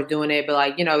Baltimore is doing it, but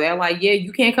like, you know, they're like, yeah,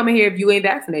 you can't come in here if you ain't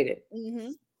vaccinated.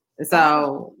 Mm-hmm.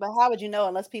 So, but how would you know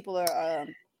unless people are?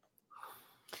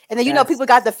 And then you know people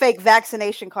got the fake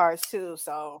vaccination cards too.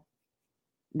 So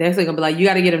they're gonna be like, you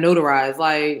got to get them notarized.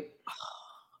 Like,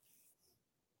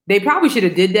 they probably should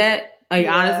have did that. Like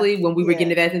honestly, when we were getting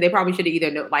the vaccine, they probably should have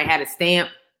either had a stamp.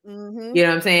 Mm-hmm. You know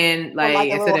what I'm saying? Like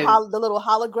the little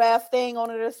holograph thing on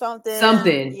it or something.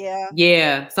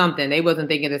 Yeah, something. They wasn't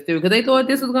thinking this through because they thought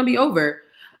this was gonna be over.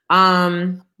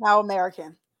 How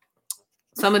American.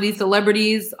 Some of these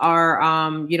celebrities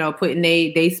are, you know, putting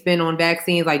they spin on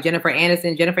vaccines. Like Jennifer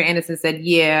Aniston. Jennifer Aniston said,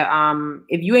 "Yeah,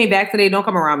 if you ain't vaccinated, don't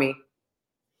come around me."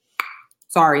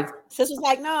 Sorry. Sis was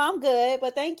like, "No, I'm good,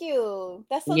 but thank you.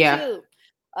 That's so cute."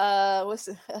 I'm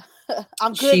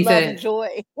good, love and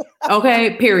joy.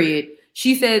 Okay, period.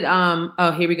 She said,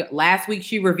 oh, here we go. Last week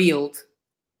she revealed.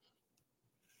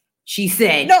 She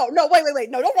said, No, wait.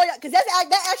 No, don't worry, because that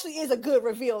actually is a good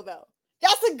reveal, though.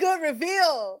 That's a good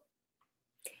reveal.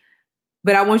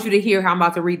 But I want you to hear how I'm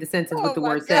about to read the sentence with the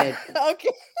word said.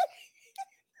 Okay.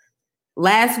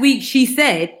 Last week she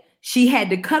said she had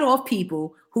to cut off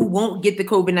people who won't get the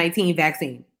COVID-19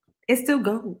 vaccine. It still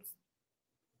goes.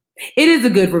 It is a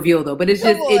good reveal though, but it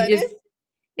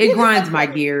grinds my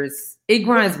gears. It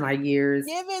grinds my gears.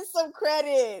 Give it some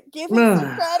credit.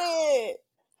 Some credit.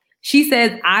 She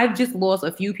says, I've just lost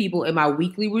a few people in my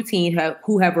weekly routine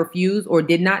who have refused or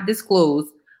did not disclose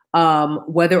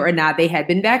whether or not they had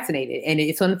been vaccinated. And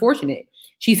it's unfortunate.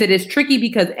 She said it's tricky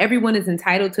because everyone is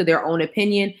entitled to their own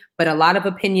opinion, but a lot of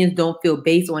opinions don't feel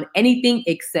based on anything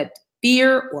except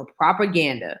fear or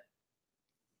propaganda.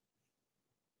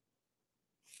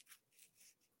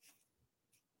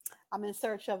 I'm in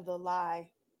search of the lie.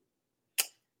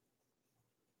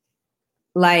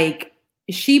 Like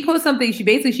she posted something. She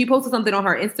posted something on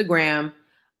her Instagram.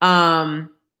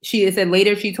 She said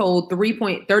later she told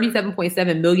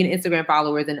 37.7 million Instagram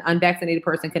followers an unvaccinated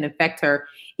person can infect her,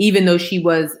 even though she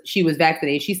was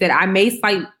vaccinated. She said, I may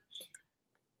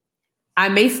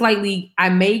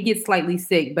get slightly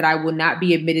sick, but I will not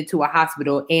be admitted to a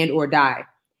hospital and or die.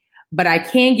 But I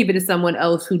can give it to someone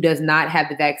else who does not have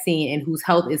the vaccine and whose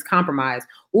health is compromised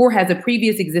or has a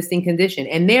previous existing condition.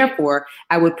 And therefore,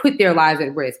 I would put their lives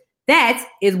at risk. That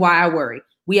is why I worry.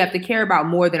 We have to care about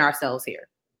more than ourselves here.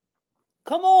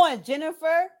 Come on,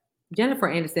 Jennifer. Jennifer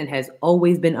Aniston has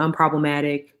always been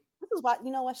unproblematic. This is why,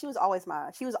 you know what? I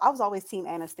was always Team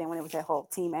Aniston when it was that whole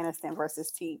Team Aniston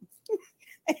versus Team.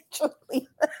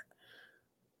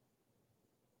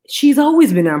 She's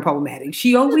always been unproblematic.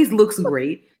 She always looks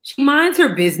great. She minds her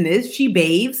business. She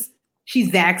bathes.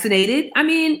 She's vaccinated. I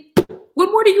mean,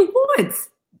 what more do you want?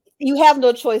 You have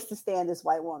no choice to stand this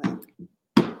white woman.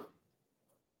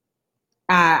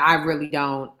 I really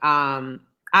don't.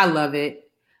 I love it.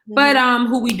 Mm-hmm. But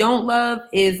who we don't love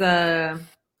is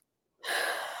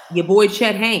your boy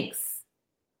Chet Hanks.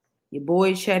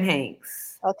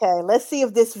 Okay, let's see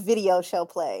if this video shall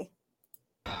play.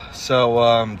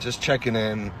 So just checking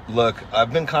in. Look,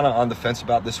 I've been kind of on the fence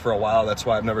about this for a while. That's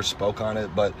why I've never spoke on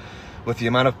it. But with the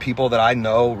amount of people that I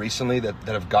know recently that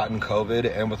have gotten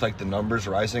COVID and with like the numbers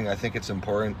rising, I think it's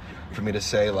important for me to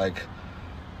say, like,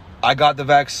 I got the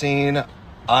vaccine.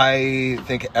 I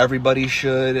think everybody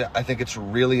should. I think it's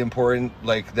really important,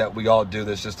 like, that we all do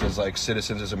this just as like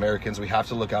citizens, as Americans. We have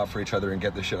to look out for each other and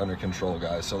get this shit under control,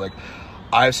 guys. So like,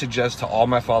 I suggest to all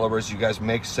my followers, you guys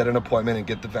set an appointment and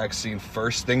get the vaccine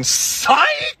first thing.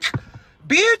 Psych!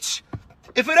 Bitch!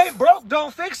 If it ain't broke,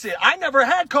 don't fix it. I never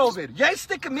had COVID. You ain't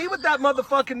sticking me with that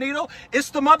motherfucking needle. It's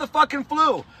the motherfucking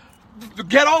flu.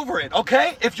 Get over it,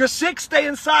 okay? If you're sick, stay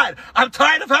inside. I'm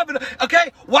tired of having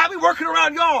okay? Why are we working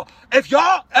around y'all? If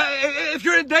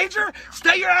you're in danger,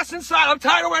 stay your ass inside. I'm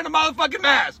tired of wearing a motherfucking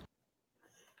mask.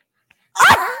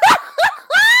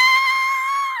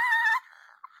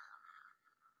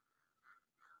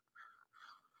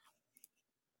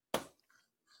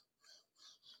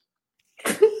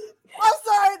 I'm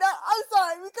sorry,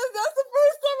 because that's the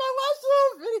first time I watched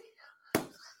your video.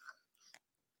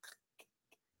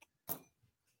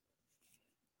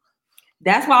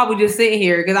 That's why I was just sitting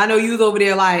here, because I know you was over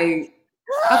there like,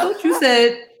 I thought you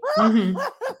said, mm-hmm.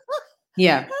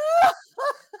 Yeah.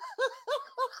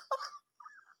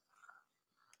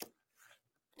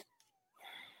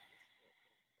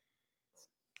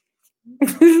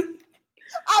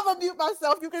 I'm gonna mute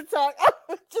myself. You can talk.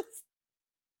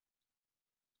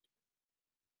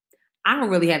 I don't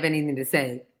really have anything to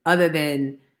say other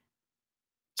than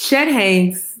Chet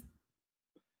Hanks.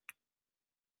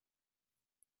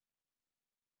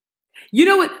 You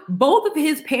know what? Both of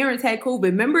his parents had COVID.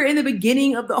 Remember in the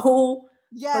beginning of the whole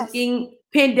fucking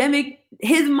pandemic,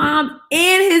 his mom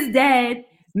and his dad,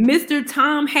 Mr.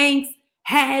 Tom Hanks,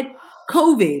 had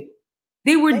COVID.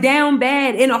 They were down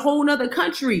bad in a whole nother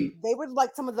country. They were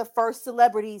like some of the first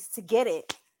celebrities to get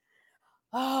it.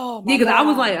 Oh, my yeah, because God. I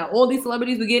was like, all these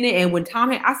celebrities were getting it. And when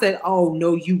Tom Hanks, I said, oh,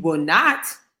 no, you will not.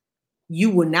 You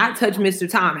will not touch Mr.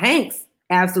 Tom Hanks.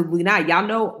 Absolutely not. Y'all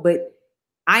know, but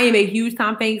I am a huge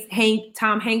Tom Hanks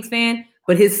fan.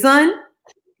 But his son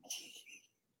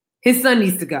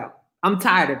needs to go. I'm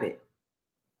tired of it.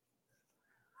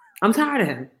 I'm tired of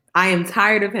him. I am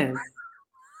tired of him.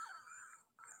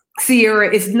 Sierra,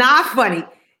 it's not funny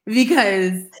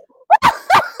because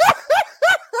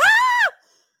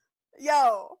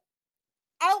yo,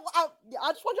 I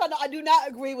just want y'all to know I do not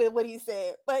agree with what he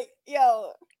said, but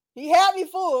yo, he had me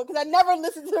fooled because I never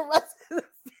listened to the rest of the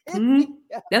video. Mm-hmm.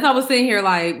 That's how I was sitting here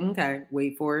like, okay,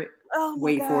 wait for it. Oh my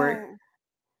wait God. for it.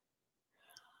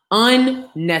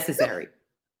 Unnecessary.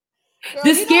 Girl,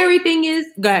 the scary thing is,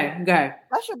 go ahead.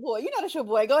 That's your boy. You know that's your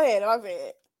boy. Go ahead. My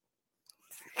bad.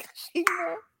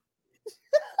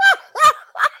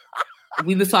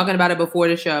 We was talking about it before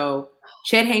the show.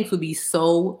 Chet Hanks would be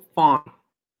so fun.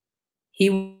 He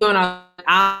would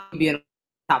be in the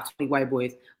top 20 white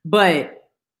boys, but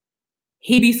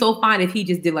he'd be so fine if he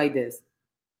just did like this.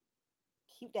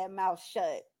 Keep that mouth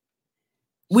shut.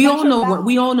 We all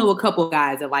know a couple of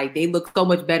guys that like they look so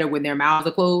much better when their mouths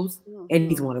are closed, and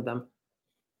he's one of them.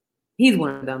 He's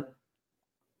one of them.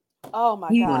 Oh my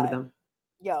God. He's one of them.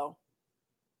 Yo,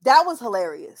 that was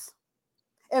hilarious.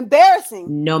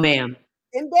 Embarrassing. No, ma'am.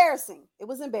 Embarrassing. It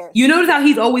was embarrassing. You notice how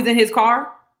he's always in his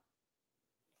car?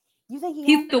 You think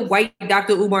he's the white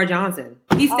Dr. Umar Johnson?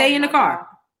 He stay in the car.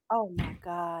 God. Oh my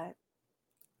God.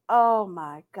 Oh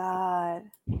my God.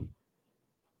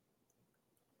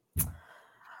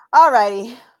 All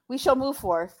righty. We shall move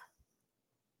forth.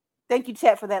 Thank you,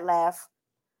 Chet, for that laugh.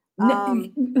 I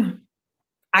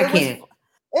can't.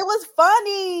 It was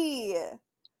funny.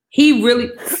 He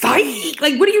really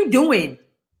like, what are you doing?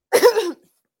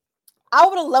 I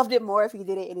would have loved it more if he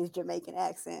did it in his Jamaican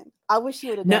accent. I wish he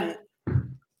would have done it.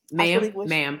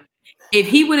 Ma'am. If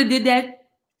he would have did that,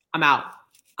 I'm out.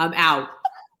 I'm out.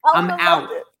 I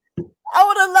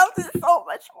would have loved it so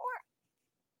much more.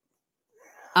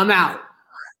 I'm out.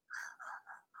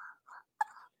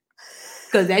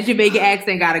 Because that Jamaican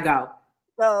accent gotta go.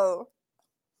 So,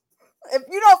 if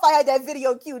I had that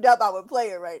video queued up, I would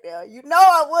play it right now. You know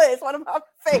I would. It's one of my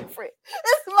favorite.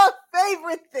 It's my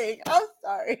favorite thing. I'm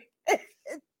sorry.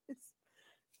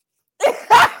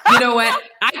 You know what?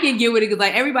 I can get with it because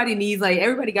like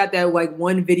everybody got that like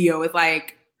one video. It's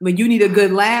like when you need a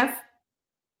good laugh.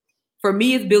 For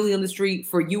me, it's Billy on the Street.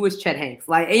 For you, it's Chet Hanks.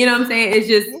 Like, you know what I'm saying? It's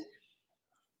just,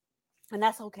 and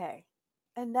that's okay.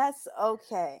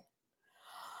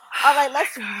 All right,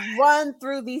 let's run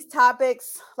through these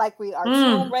topics like we are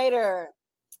Tomb Raider.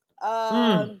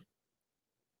 The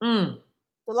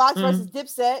Lox versus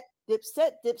Dipset.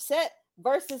 Dipset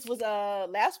versus was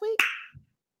last week.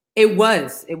 It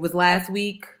was last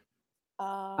week.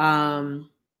 Probably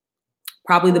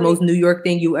the most New York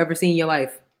thing you ever seen in your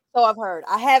life. So I've heard.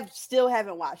 Still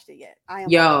haven't watched it yet.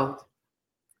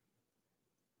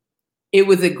 It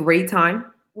was a great time.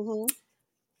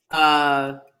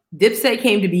 Dipset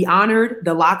came to be honored.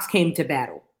 The Lox came to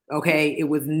battle. Okay, it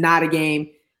was not a game.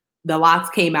 The Lox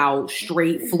came out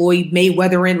straight Floyd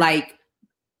Mayweather like,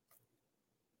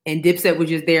 and Dipset was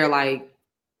just there like.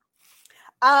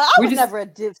 I was never a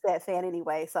Dipset fan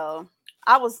anyway, so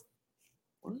I was.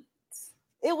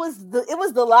 It was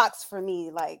the Lox for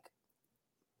me, like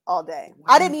all day. Wow.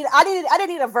 I didn't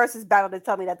need a versus battle to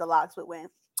tell me that the Lox would win.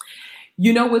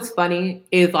 You know what's funny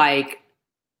is like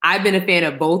I've been a fan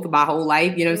of both my whole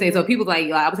life. You know what I'm saying? So people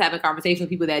like I was having conversations with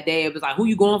people that day. It was like, who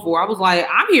you going for? I was like,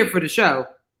 I'm here for the show.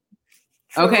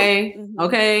 True. Okay. Mm-hmm.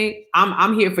 Okay.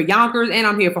 I'm here for Yonkers and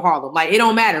I'm here for Harlem. Like, it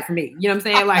don't matter for me. You know what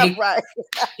I'm saying? Like, right.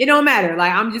 It don't matter.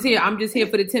 Like, I'm just here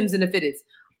for the Tims and the Fitteds.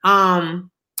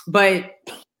 But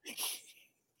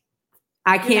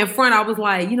I can't front. I was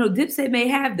like, Dipset may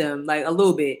have them like a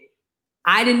little bit.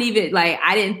 I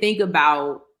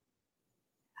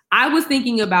was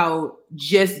thinking about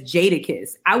just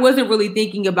Jadakiss. I wasn't really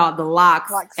thinking about the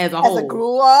LOX as a whole.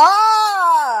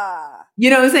 You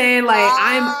know what I'm saying? Like,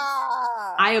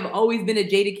 I have always been a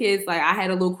Jadakiss. Like, I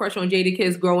had a little crush on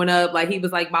Jadakiss growing up. Like, he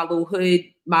was like my hood.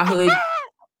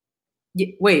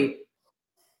 Wait.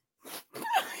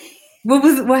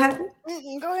 What happened?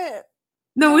 Go ahead.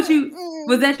 No, was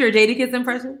that your Jadakiss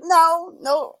impression?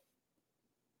 No.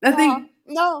 I think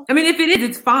no. I mean, if it is,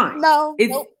 it's fine. No.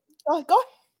 Go ahead.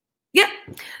 Yeah.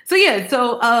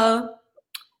 So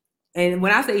and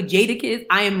when I say Jadakiss,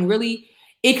 I am really.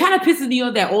 It kind of pisses me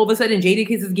off that all of a sudden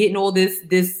Jadakiss is getting all this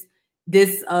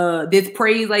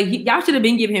praise. Like, y'all should have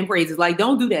been giving him praises. Like,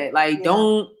 don't do that. Like,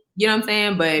 don't. You know what I'm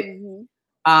saying? But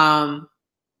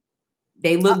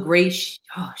they look great.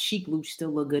 Sheek Louch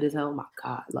still look good as hell. Oh my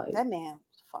God, like that man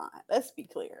was fine. Let's be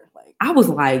clear. Like, I was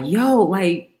like, yo,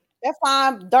 like that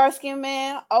fine dark skinned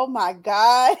man. Oh my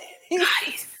God,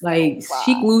 like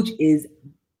Sheek Louch is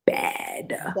bad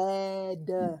to the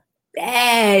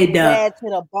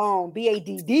bone.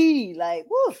 BADD. Like,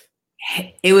 woof.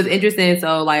 It was interesting.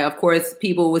 So, like, of course,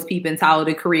 people was peeping Tyler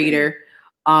the Creator.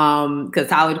 Because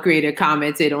Tyler the Creator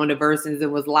commented on the verses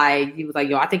and was like, he was like,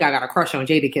 yo, I think I got a crush on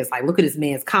Jadakiss. Like, look at this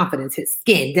man's confidence, his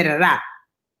skin,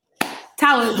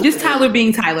 Tyler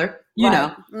being Tyler, you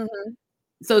know. Mm-hmm.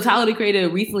 So Tyler the Creator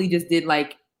recently just did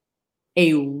like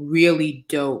a really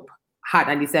dope Hot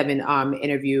 97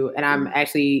 interview. And I'm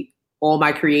actually all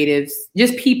my creatives,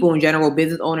 just people in general,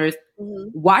 business owners,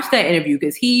 watch that interview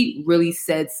because he really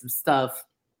said some stuff.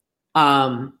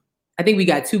 I think we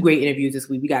got 2 great interviews this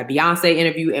week. We got Beyonce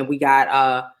interview and we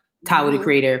got Tyler the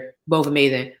Creator, both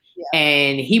amazing. Yeah.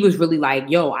 And he was really like,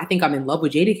 yo, I think I'm in love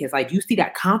with Jadakiss. Like, you see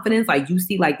that confidence? Like, you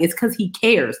see, like, it's because he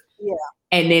cares. Yeah.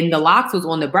 And then the LOX was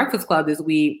on the Breakfast Club this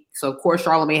week. So, of course,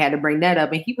 Charlamagne had to bring that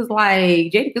up. And he was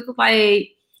like, Jadakiss was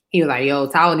like, yo,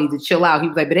 Tyler needs to chill out. He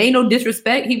was like, but ain't no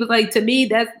disrespect. He was like, to me,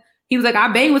 he was like, I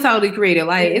bang with Tyler the Creator.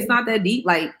 Like, it's not that deep.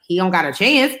 Like, he don't got a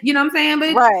chance. You know what I'm saying?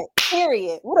 But right.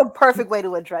 Period. What a perfect way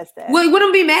to address that. Well,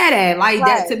 wouldn't be mad at. Like,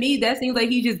 that to me, that seems like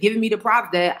he's just giving me the props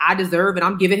that I deserve, and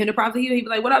I'm giving him the props that he be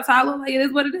like, what up, Tyler? Like, it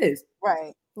is what it is.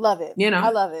 Right. Love it. You know? I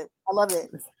love it.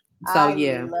 So, I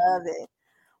love it.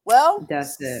 Well,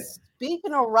 that's it.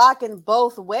 Speaking of rocking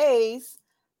both ways,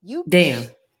 Damn.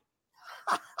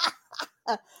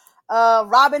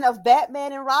 Robin of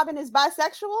Batman and Robin is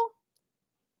bisexual?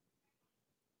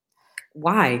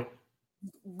 Why?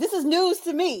 This is news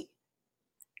to me.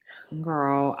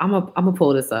 Girl, I'm gonna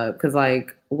pull this up because,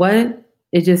 like, what?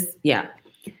 It just, yeah.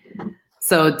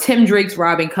 So Tim Drake's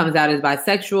Robin comes out as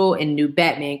bisexual in new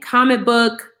Batman comic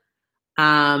book.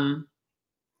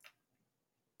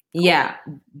 Yeah,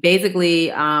 basically,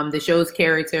 the show's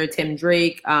character, Tim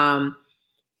Drake, the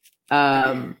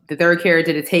third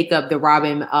character to take up the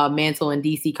Robin mantle in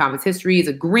DC Comics history, is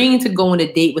agreeing to go on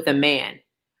a date with a man.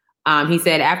 He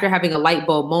said after having a light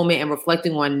bulb moment and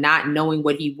reflecting on not knowing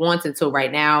what he wants until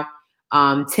right now,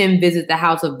 Tim visits the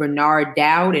house of Bernard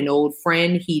Dowd, an old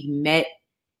friend he'd met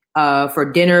for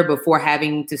dinner before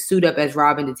having to suit up as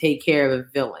Robin to take care of a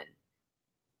villain.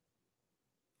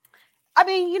 I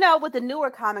mean, with the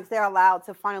newer comics, they're allowed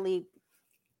to finally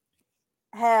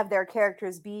have their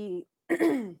characters be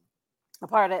a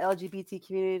part of the LGBT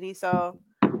community. So,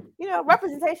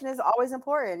 representation is always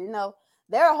important.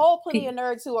 There are a whole plenty of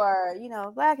nerds who are,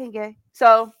 Black and gay.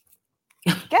 So,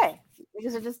 gay.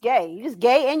 Because they're just gay. You're just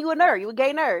gay and you're a nerd. You're a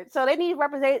gay nerd. So they need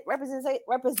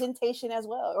representation as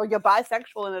well. Or you're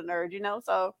bisexual and a nerd,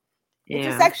 So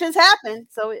intersections happen.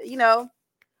 So,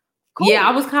 cool. Yeah,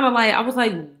 I was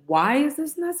like, why is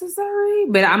this necessary?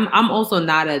 But I'm also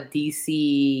not a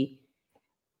DC.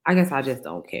 I guess I just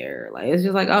don't care. Like, it's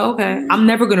just like, oh, okay. I'm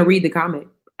never gonna read the comic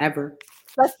ever.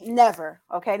 That's never.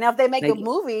 Okay. Now if they make a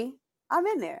movie, I'm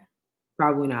in there.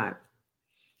 Probably not.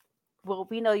 Well,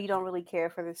 we know you don't really care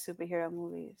for the superhero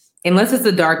movies. Unless it's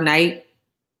The Dark Knight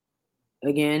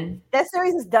again. That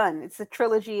series is done. It's a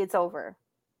trilogy. It's over.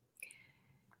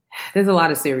 There's a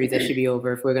lot of series that should be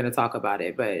over if we're going to talk about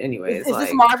it. But anyway, is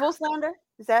this Marvel slander?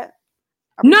 Is that?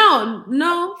 No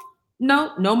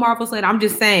Marvel slander. I'm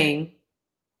just saying,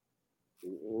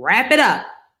 wrap it up.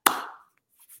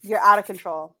 You're out of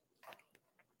control.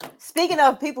 Speaking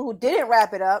of people who didn't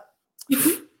wrap it up.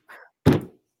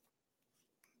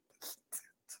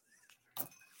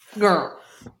 Girl.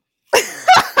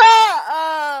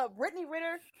 Brittany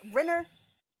Renner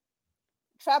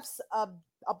traps a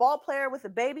ball player with a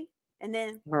baby, and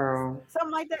then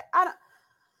something like that. I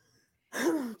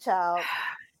don't. Child,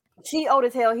 she old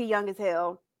as hell. He young as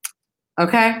hell.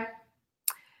 Okay.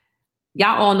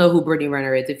 Y'all all know who Brittany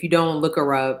Renner is. If you don't, look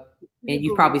her up, and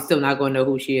you probably still not going to know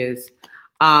who she is.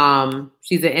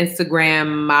 She's an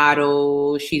Instagram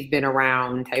model. She's been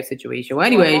around type situation. Well,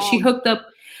 anyway, she hooked up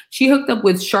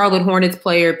with Charlotte Hornets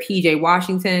player PJ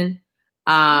Washington,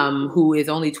 who is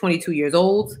only 22 years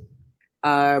old.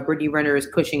 Brittany Renner is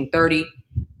pushing 30.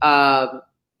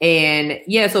 And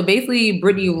yeah, so basically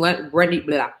Brittany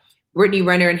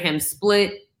Renner and him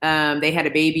split. They had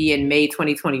a baby in May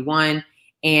 2021,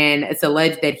 and it's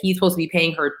alleged that he's supposed to be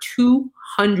paying her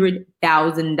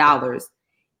 $200,000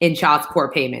 in child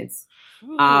support payments.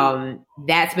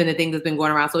 That's been the thing that's been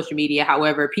going around social media.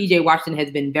 However, PJ Washington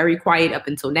has been very quiet up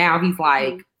until now. He's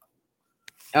like,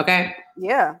 okay.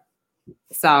 Yeah.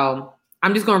 So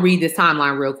I'm just going to read this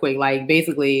timeline real quick. Like,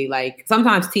 basically, like,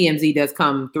 sometimes TMZ does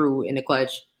come through in the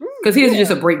clutch, because here's just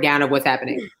a breakdown of what's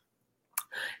happening.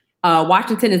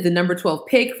 Washington is the number 12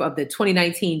 pick of the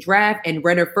 2019 draft, and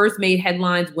Renner first made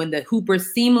headlines when the Hooper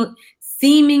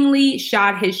seemingly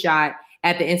shot his shot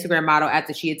at the Instagram model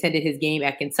after she attended his game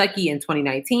at Kentucky in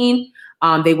 2019.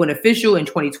 They went official in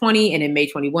 2020, and in May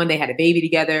 21, they had a baby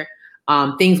together.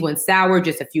 Things went sour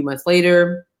just a few months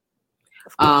later,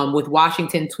 with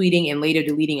Washington tweeting and later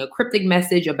deleting a cryptic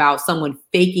message about someone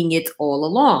faking it all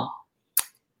along.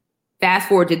 Fast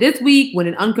forward to this week, when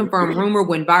an unconfirmed rumor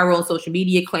went viral on social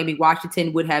media claiming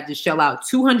Washington would have to shell out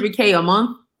 $200K a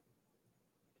month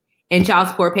in child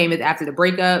support payments after the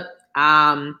breakup.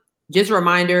 Just a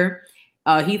reminder,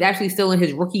 he's actually still in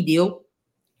his rookie deal.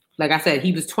 Like I said,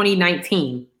 he was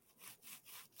 2019.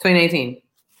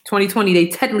 2020, they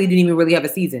technically didn't even really have a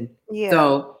season. Yeah.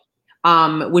 So,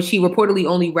 which he reportedly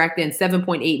only racked in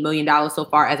 $7.8 million so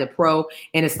far as a pro,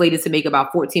 and is slated to make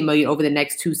about $14 million over the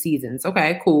next 2 seasons.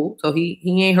 Okay, cool. So he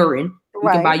ain't hurting. We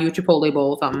can buy you a Chipotle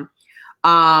bowl or something.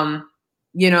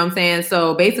 You know what I'm saying?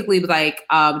 So basically it was like,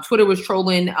 Twitter was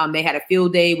trolling. They had a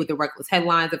field day with the reckless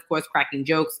headlines, of course, cracking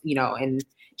jokes, and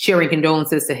sharing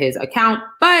condolences to his account.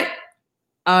 But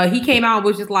he came out and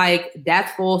was just like,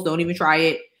 that's false. Don't even try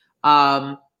it.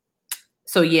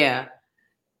 So yeah.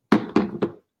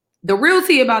 The real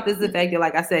tea about this is the fact that,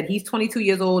 like I said, he's 22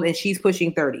 years old and she's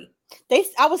pushing 30.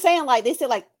 I was saying, like, they said,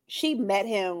 like, she met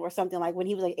him or something, like, when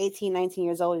he was like 18, 19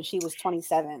 years old and she was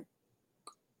 27.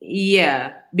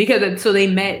 Yeah, because so they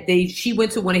met. She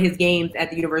went to one of his games at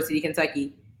the University of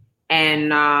Kentucky,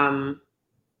 and and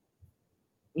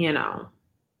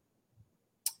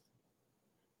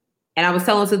I was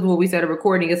telling Sis what we started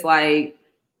recording. It's like,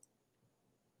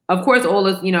 of course, all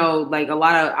us, like a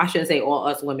lot of, I shouldn't say all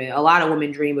us women, a lot of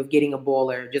women dream of getting a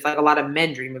baller, just like a lot of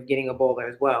men dream of getting a baller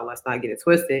as well. Let's not get it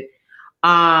twisted.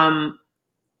 But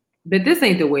this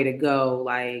ain't the way to go.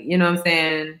 Like, you know what I'm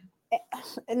saying?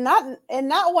 And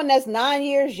not one that's 9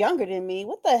 years younger than me.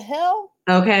 What the hell?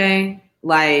 Okay.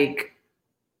 Like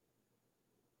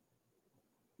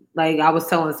I was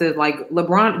telling Sis, like,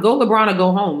 LeBron or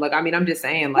go home. Like, I mean, I'm just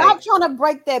saying, like, stop trying to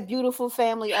break that beautiful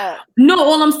family up. No,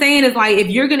 all I'm saying is, like, if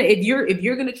you're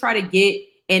gonna try to get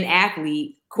an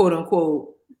athlete, quote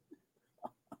unquote,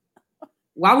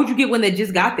 why would you get one that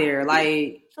just got there?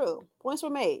 Like, true. Points were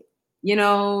made.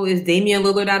 Is Damian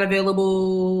Lillard not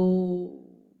available?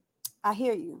 I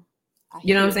hear you.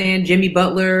 You know what I'm saying? Jimmy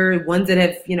Butler, ones that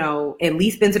have, at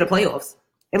least been to the playoffs.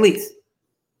 At least.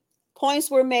 Points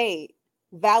were made.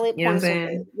 Valid points were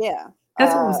made. Yeah.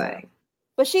 That's what I'm saying.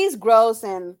 But she's gross,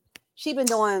 and she's been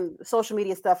doing social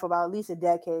media stuff for about at least a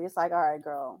decade. It's like, all right,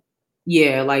 girl.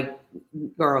 Yeah, like,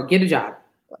 girl, get a job.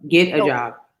 Get a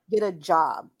job.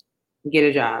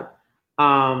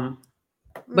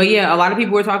 But yeah, a lot of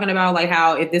people were talking about, like,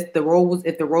 how if the roles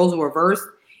were reversed,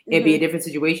 it'd be a different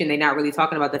situation. They're not really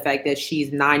talking about the fact that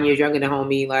she's 9 years younger than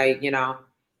homie. Like,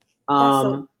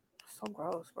 so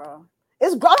gross, bro.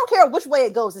 It's, I don't care which way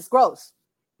it goes. It's gross.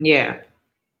 Yeah.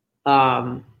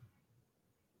 I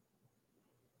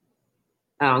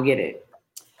don't get it.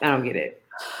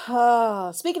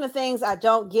 Speaking of things I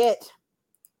don't get,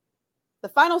 the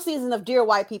final season of Dear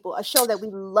White People, a show that we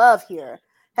love here,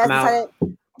 has decided.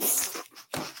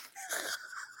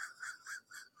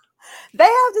 They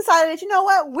have decided that, you know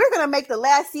what, we're going to make the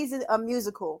last season a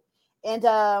musical. And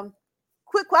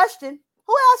quick question,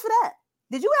 who asked for that?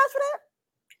 Did you ask for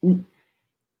that?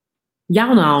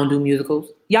 Y'all know I don't do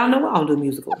musicals. Y'all know I don't do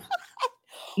musicals.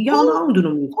 Y'all know I don't do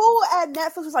no musicals. Who at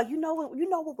Netflix was like, you know what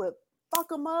would fuck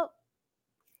them up?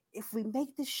 If we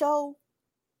make the show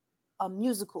a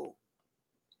musical.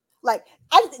 Like,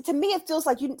 to me, it feels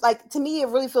like it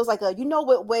really feels like you know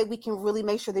what way we can really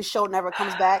make sure this show never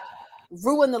comes back?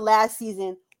 ruin the last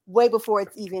season way before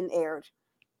it's even aired.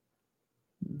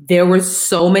 There were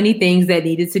so many things that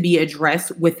needed to be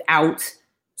addressed without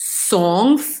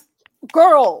songs.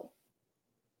 Girl,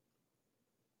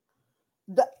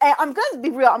 I'm going to be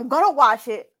real. I'm going to watch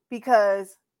it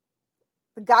because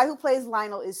the guy who plays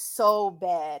Lionel is so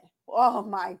bad. Oh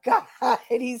my God.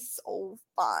 He's so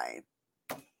fine.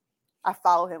 I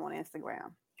follow him on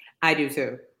Instagram. I do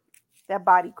too. That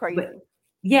body crazy. But,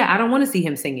 yeah, I don't want to see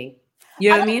him singing. You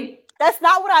know what I mean? That's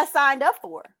not what I signed up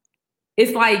for.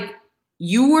 It's like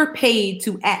you were paid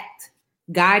to act.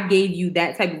 God gave you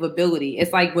that type of ability.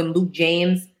 It's like when Luke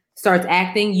James starts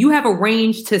acting, you have a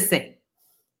range to sing.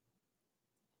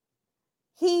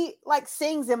 He like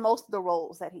sings in most of the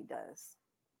roles that he does.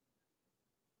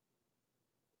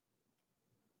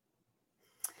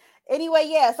 Anyway,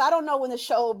 yes, I don't know when the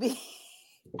show will be.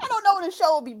 I don't know when the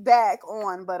show will be back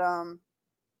on, but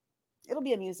it'll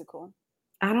be a musical.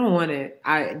 I don't want it.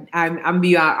 I'm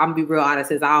be real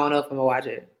honest. I don't know if I'm gonna watch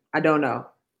it. I don't know.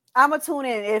 I'm gonna tune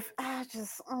in if I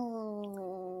just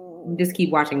keep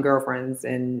watching Girlfriends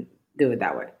and do it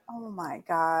that way. Oh my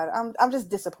God, I'm just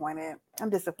disappointed. I'm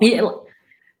disappointed. Yeah,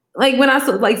 like when I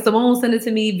saw like Simone sent it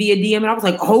to me via DM, and I was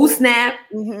like, "Oh snap!"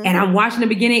 Mm-hmm. And I'm watching the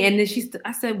beginning, and then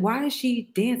I said, "Why is she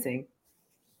dancing?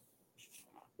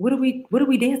 What are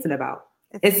we dancing about?"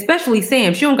 Especially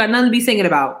Sam. She don't got nothing to be singing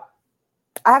about.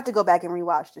 I have to go back and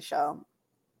rewatch the show.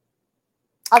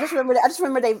 I just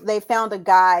remember they found a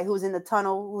guy who was in the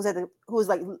tunnel who was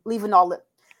like leaving all the.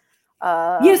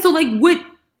 Yeah. So like what?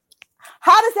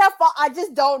 How does that fall? I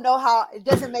just don't know how. It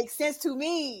doesn't make sense to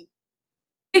me.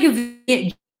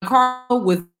 Carl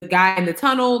with the guy in the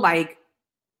tunnel, like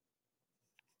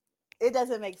it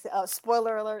doesn't make sense.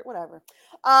 Spoiler alert, whatever.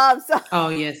 Oh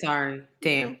yeah, sorry.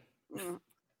 Damn.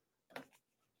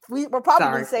 We're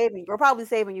probably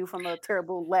saving you from a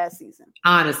terrible last season.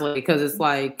 Honestly, because it's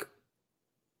like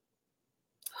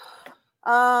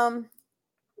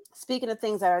speaking of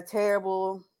things that are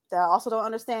terrible that I also don't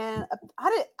understand.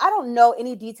 I don't know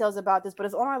any details about this, but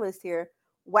it's on our list here.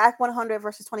 Whack 100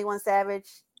 versus 21 Savage.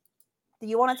 Do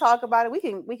you want to talk about it? We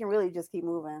can really just keep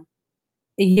moving.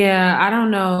 Yeah, I don't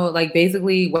know. Like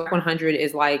basically, Whack 100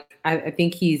 is like I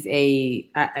think he's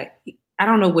I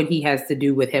don't know what he has to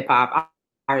do with hip hop.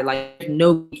 I like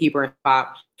no keeper in hip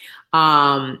hop.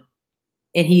 And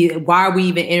why are we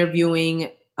even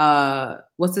interviewing?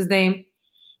 What's his name?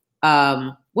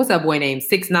 What's that boy name?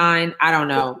 6ix9ine. I don't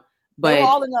know, but they were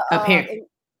all in the in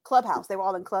Clubhouse. They were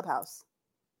all in Clubhouse.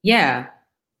 Yeah,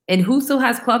 and who still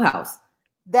has Clubhouse?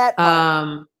 That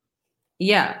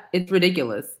yeah, it's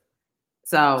ridiculous.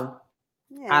 So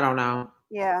yeah. I don't know.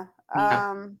 Yeah.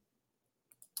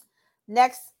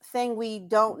 Next thing we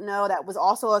don't know that was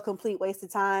also a complete waste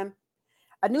of time.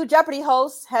 A new Jeopardy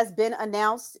host has been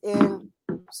announced in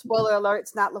spoiler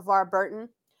alerts, not LeVar Burton.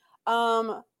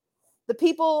 The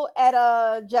people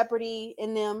at Jeopardy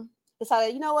in them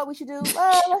decided, you know what we should do?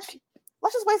 Let's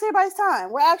just waste everybody's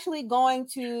time. We're actually going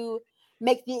to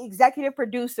make the executive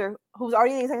producer, who's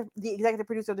already the executive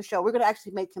producer of the show, we're going to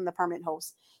actually make him the permanent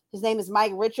host. His name is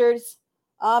Mike Richards,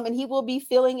 and he will be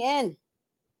filling in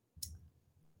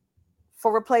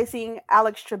for replacing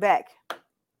Alex Trebek.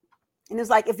 And it's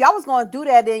like, if y'all was going to do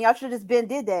that, then y'all should have just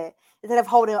did that instead of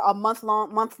holding a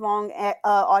month-long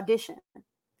audition.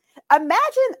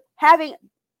 Imagine having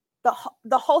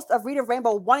the host of Read a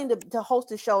Rainbow wanting to host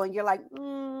the show, and you're like,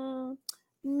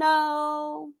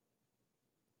 no.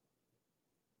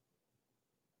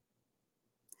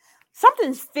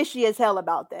 Something's fishy as hell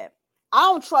about that. I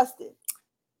don't trust it.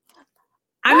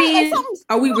 I mean,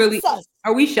 are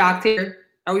we shocked here?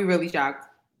 Are we really shocked?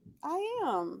 I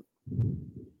am.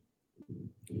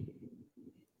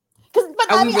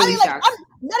 I mean, like, I'm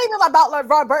not even about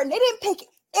LeVar Burton. They didn't pick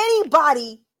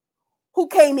anybody who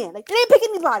came in. Like, they didn't pick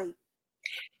anybody.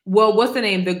 Well, what's the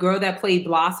name? The girl that played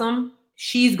Blossom,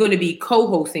 she's going to be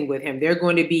co-hosting with him. They're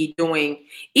going to be doing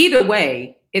either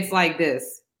way. It's like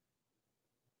this.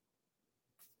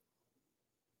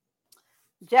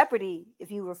 Jeopardy,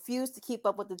 if you refuse to keep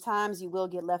up with the times, you will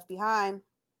get left behind.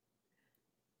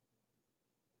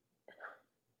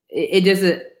 It just,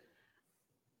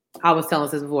 I was telling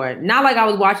this before, not like I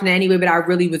was watching it anyway, but I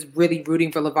really was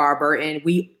rooting for LeVar Burton.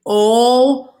 We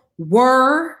all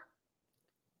were.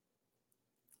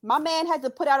 My man had to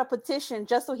put out a petition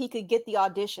just so he could get the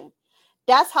audition.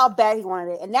 That's how bad he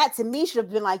wanted it. And that to me should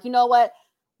have been like, you know what?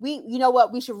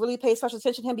 We should really pay special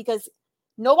attention to him because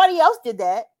nobody else did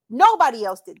that. Nobody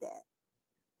else did that.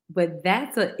 But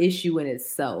that's an issue in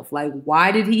itself. Like,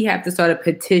 why did he have to start a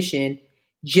petition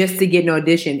just to get an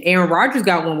audition? Aaron Rodgers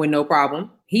got one with no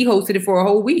problem. He hosted it for a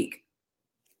whole week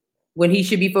when he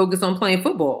should be focused on playing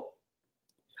football.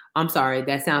 I'm sorry,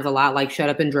 that sounds a lot like shut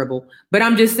up and dribble. But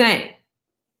I'm just saying,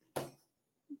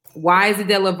 why is it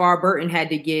that LeVar Burton had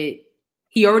to get?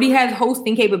 He already has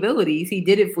hosting capabilities. He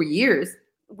did it for years.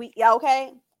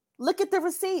 Okay. Look at the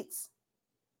receipts.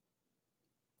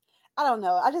 I don't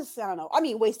know. I don't know. I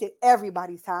mean, wasted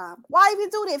everybody's time. Why even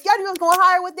do that? If y'all was going to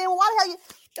hire with them, why the hell you?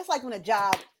 Just like when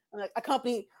a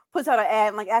company puts out an ad,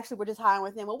 and like, actually, we're just hiring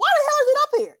with them. Well, why the hell is it up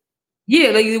here?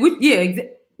 Yeah,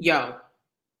 yo.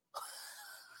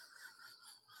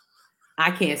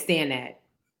 I can't stand that.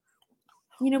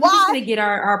 You know, we're just gonna get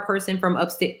our person from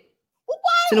upstate. Well,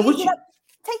 why? So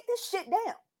take this shit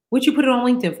down. What you put it on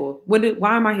LinkedIn for?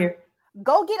 Why am I here?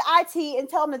 Go get IT and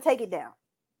tell them to take it down.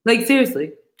 Like,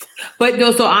 seriously. But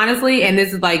no, so honestly, and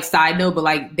this is like side note, but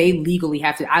like they legally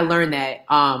have to. I learned that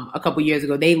a couple years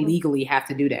ago. They legally have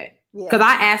to do that. Because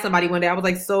I asked somebody one day, I was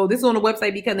like, so this is on the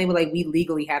website, because they were like, we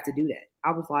legally have to do that.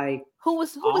 I was like, who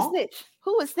was snitch?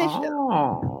 Who was snitch?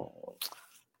 Oh.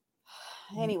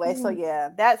 Anyway, so yeah,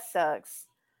 that sucks.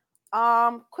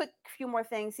 Quick few more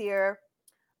things here.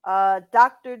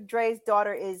 Dr. Dre's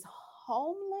daughter is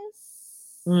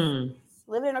homeless.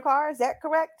 Living in a car, is that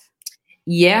correct?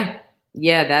 Yeah,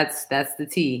 that's the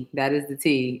tea. That is the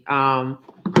tea.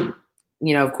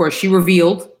 You know, of course, she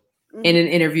revealed in an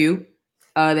interview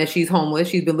that she's homeless.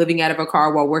 She's been living out of a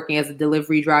car while working as a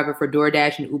delivery driver for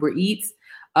DoorDash and Uber Eats.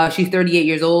 She's 38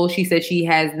 years old. She said she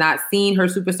has not seen her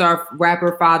superstar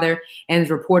rapper father and has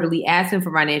reportedly asked him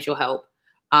for financial help.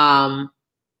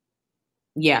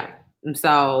 Yeah.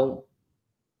 So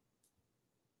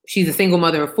she's a single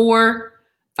mother of 4.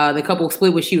 The couple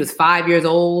split when she was 5 years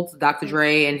old, Dr.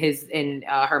 Dre and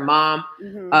her mom.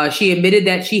 She has admitted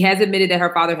that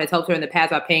her father has helped her in the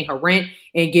past by paying her rent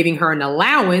and giving her an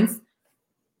allowance,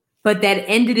 but that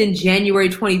ended in January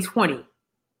 2020.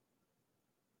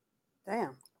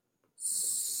 Damn.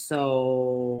 So,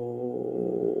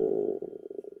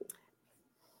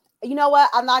 you know what?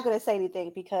 I'm not going to say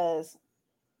anything, because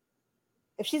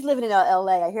if she's living in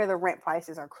LA, I hear the rent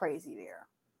prices are crazy there.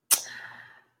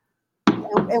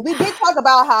 And we did talk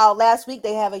about how last week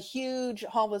they have a huge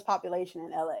homeless population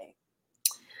in LA.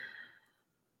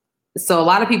 So a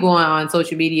lot of people on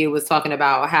social media was talking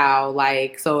about how,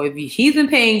 like, so if he's been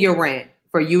paying your rent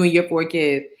for you and your 4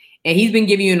 kids, and he's been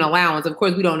giving you an allowance, of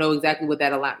course, we don't know exactly what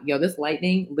that allowance. Yo, this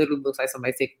lightning literally looks like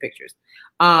somebody's taking pictures.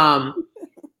 Like,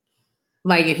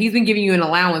 if he's been giving you an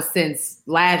allowance since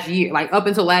last year, like up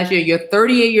until last year, you're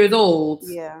 38 years old.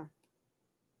 Yeah.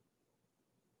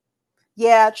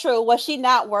 Yeah, true. Was she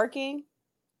not working?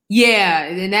 Yeah,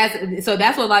 and that's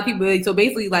what a lot of people. So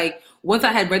basically, like, once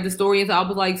I had read the story, I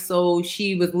was like, so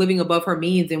she was living above her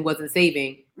means and wasn't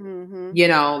saving. You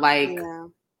know, like,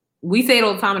 we say it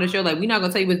all the time on the show, like, we're not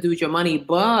gonna tell you what to do with your money,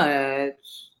 but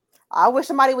I wish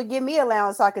somebody would give me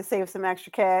allowance so I could save some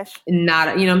extra cash.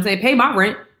 Not, you know what I'm saying? Pay my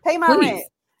rent. Pay my rent.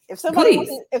 If somebody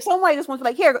just wants to,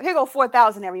 like, here go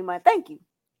 $4,000 every month. Thank you.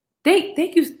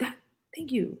 Thank you.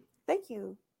 Thank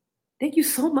you. Thank you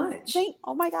so much.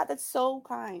 Oh my God, that's so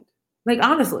kind. Like,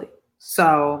 honestly.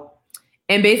 So,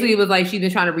 and basically it was like she's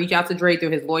been trying to reach out to Dre through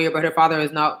his lawyer, but her father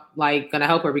is not, like, gonna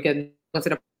help her because,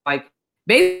 like,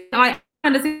 basically,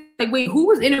 like, wait, who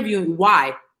was interviewing you?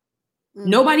 Why?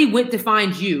 Nobody went to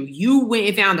find you. You went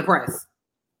and found the press.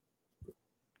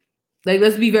 Like,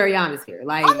 let's be very honest here.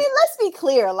 Like, I mean, let's be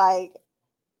clear. Like,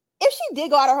 if she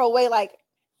did go out of her way, like,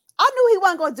 I knew he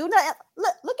wasn't going to do nothing.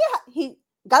 Look at how he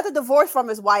got the divorce from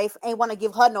his wife, ain't want to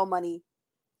give her no money.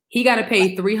 He got to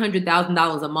pay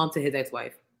 $300,000 a month to his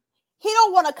ex-wife. He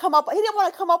didn't want to come up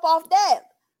off that.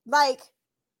 Like,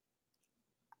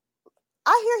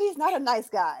 I hear he's not a nice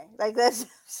guy. Like, that's.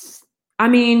 I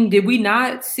mean, did we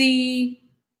not see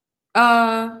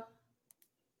Straight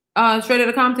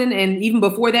Outta Compton? And even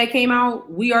before that came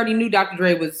out, we already knew Dr.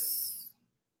 Dre was,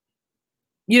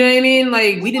 you know what I mean?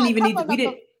 Like, we didn't need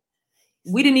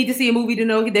to see a movie to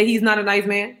know that he's not a nice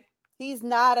man. He's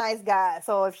not a nice guy.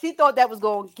 So if she thought that was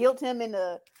going to guilt him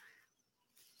into,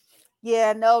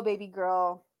 no, baby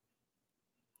girl.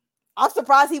 I'm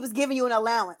surprised he was giving you an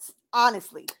allowance,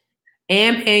 honestly.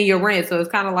 And paying your rent. So it's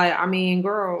kind of like, I mean,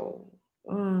 girl.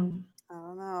 I don't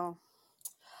know.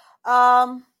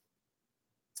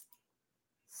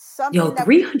 Yo,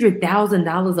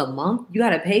 $300,000 a month? You got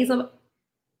to pay some?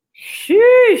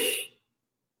 Sheesh.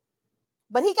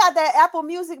 But he got that Apple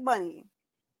Music money.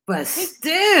 But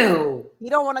still. You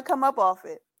don't want to come up off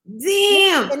it.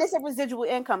 Damn. And it's a residual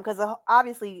income because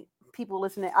obviously people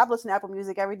I've listened to Apple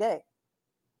Music every day.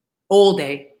 All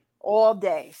day.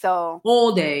 So.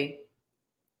 All day.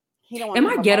 Am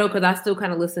I ghetto because I still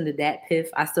kind of listen to Dat Piff?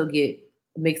 I still get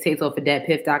mixtapes off of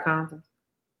datpiff.com.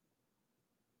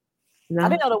 No? I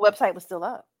didn't know the website was still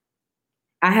up.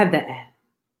 I have the app.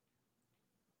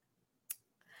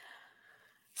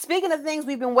 Speaking of things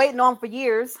we've been waiting on for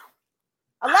years,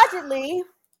 allegedly,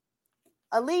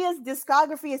 Aaliyah's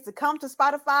discography is to come to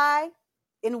Spotify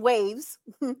in waves,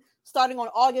 starting on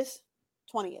August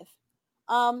 20th.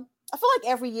 I feel like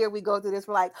every year we go through this,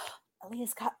 we're like,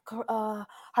 Aaliyah's got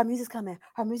her music's coming,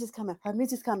 her music's coming, her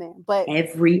music's coming. But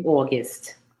every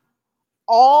August,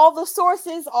 all the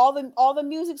sources, all the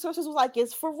music sources was like,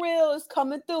 it's for real, it's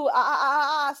coming through.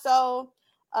 So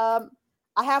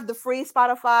I have the free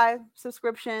Spotify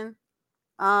subscription.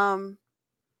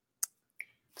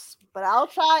 But I'll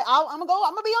try. I'm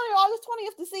gonna be on here August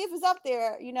 20th to see if it's up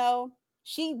there. You know,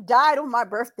 she died on my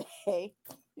birthday.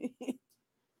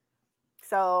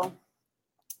 So,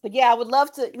 but yeah, I would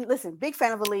love to listen. Big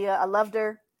fan of Aaliyah. I loved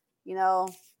her. You know,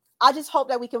 I just hope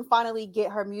that we can finally get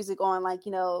her music on, like,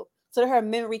 you know, so that her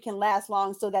memory can last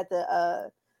long, so that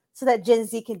so that Gen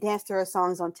Z can dance to her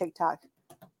songs on TikTok.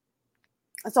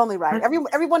 It's only right.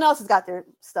 Everyone else has got their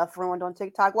stuff ruined on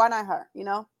TikTok. Why not her? You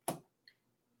know.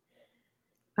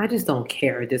 I just don't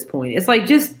care at this point. It's like,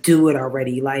 just do it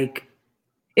already. Like,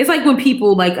 it's like when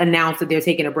people like announce that they're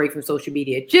taking a break from social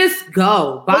media. Just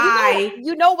go. Bye. Well,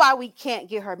 you know why we can't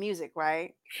get her music,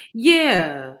 right?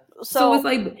 Yeah. So it's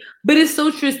like, but it's so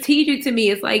strategic to me.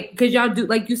 It's like, because y'all do,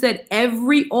 like you said,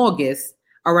 every August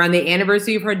around the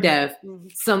anniversary of her death,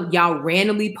 y'all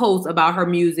randomly post about her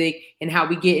music and how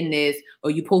we getting this,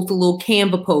 or you post a little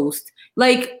Canva post.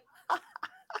 Like,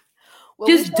 well,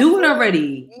 just do it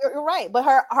already. You're right. But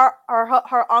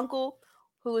her uncle,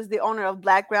 who is the owner of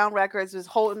Blackground Records, is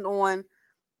holding on.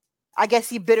 I guess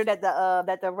he bitter that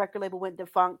the record label went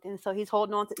defunct, and so he's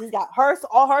holding on to. He's got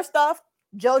all her stuff.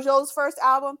 JoJo's first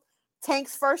album,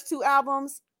 Tank's first 2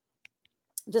 albums,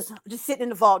 just sitting in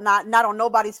the vault, not on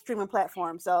nobody's streaming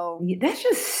platform. So that's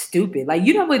just stupid. Like,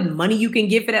 you know what money you can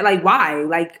get for that? Like, why?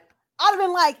 Like, I'd have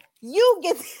been like, you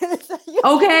get this.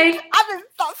 Okay. I've been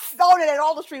throwing it at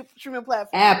all the streaming platforms.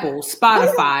 Apple,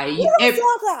 Spotify.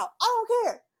 SoundCloud. I don't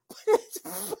care.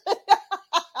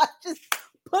 Just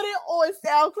put it on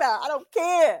SoundCloud. I don't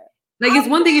care. Like, it's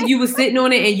one thing if you were sitting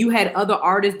on it and you had other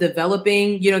artists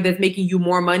developing, you know, that's making you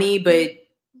more money, but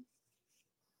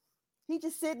he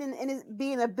just sitting and is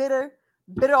being a bitter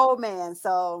old man.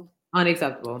 So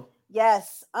unacceptable.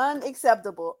 Yes,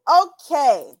 unacceptable.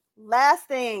 Okay, last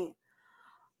thing.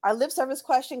 Our lip service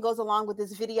question goes along with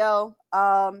this video.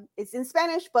 It's in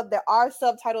Spanish, but there are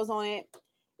subtitles on it.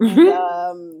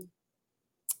 And,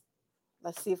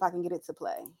 let's see if I can get it to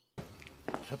play.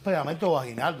 Eso es pegamento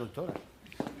vaginal, doctora.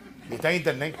 Y está en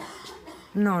internet.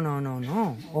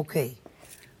 No. Ok.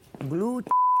 Blue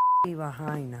y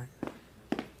vagina.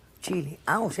 Chili.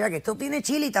 O sea que esto tiene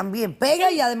chili también.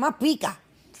 Pega y además pica.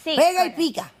 Sí. Pega y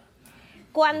pica.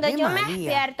 Cuando yo me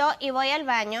despierto y voy al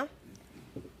baño,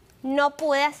 no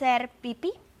pude hacer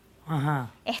pipí.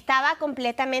 Ajá. Estaba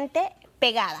completamente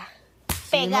pegada.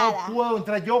 Si no puedo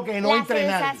entrar yo, que no entre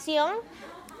nadie. La sensación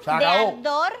de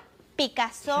ardor,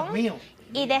 picazón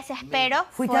y desespero.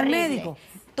 ¿Fuiste al médico?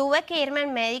 Tuve que irme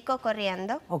al médico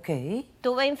corriendo. Ok.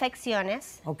 Tuve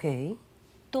infecciones. Ok.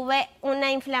 Tuve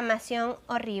una inflamación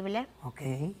horrible. Ok.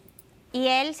 Y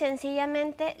él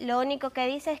sencillamente lo único que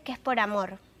dice es que es por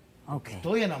amor. Ok.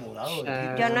 Estoy enamorado de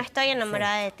ti. Yo no estoy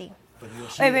enamorada de ti.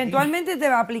 ¿Eventualmente te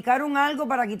aplicaron algo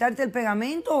para quitarte el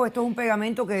pegamento o esto es un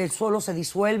pegamento que solo se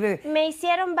disuelve? Me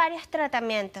hicieron varios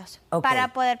tratamientos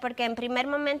para poder, porque en primer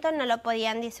momento no lo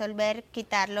podían disolver,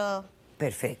 quitarlo.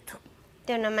 Perfecto.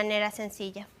 De una manera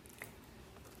sencilla.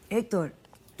 Héctor,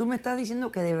 tú me estás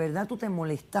diciendo que de verdad tú te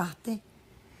molestaste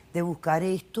de buscar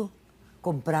esto,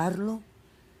 comprarlo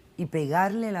y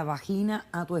pegarle la vagina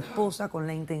a tu esposa con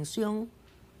la intención,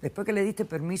 después que le diste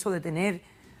permiso de tener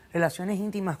relaciones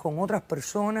íntimas con otras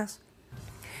personas.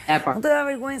 ¿No te da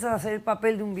vergüenza de hacer el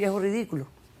papel de un viejo ridículo?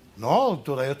 No,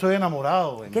 doctora, yo estoy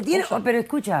enamorado. ¿Qué tiene? Pero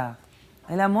escucha,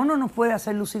 el amor no nos puede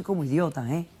hacer lucir como idiotas,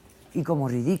 y como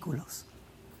ridículos.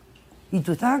 Y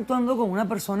tú estás actuando como una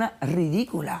persona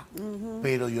ridícula.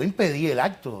 Pero yo impedí el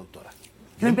acto, doctora.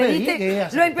 Lo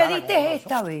impediste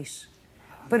esta vez,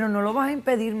 pero no lo vas a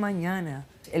impedir mañana.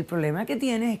 El problema que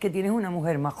tienes es que tienes una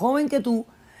mujer más joven que tú,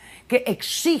 que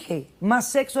exige más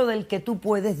sexo del que tú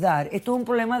puedes dar. Esto es un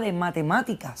problema de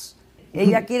matemáticas.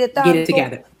 Ella quiere tanto,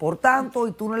 por tanto,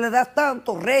 y tú no le das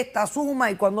tanto, resta,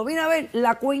 suma, y cuando viene a ver,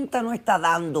 la cuenta no está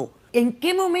dando. ¿En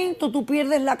qué momento tú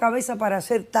pierdes la cabeza para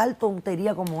hacer tal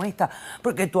tontería como esta?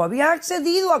 Porque tú habías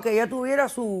accedido a que ella tuviera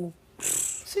su...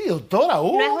 Sí, doctora,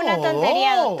 no es una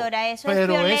tontería, doctora, eso es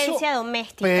violencia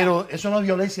doméstica. Pero eso no es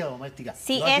violencia doméstica.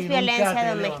 Sí, es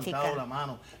violencia doméstica. La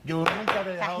mano. Yo nunca te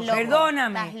he dejado...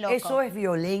 Perdóname, eso es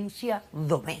violencia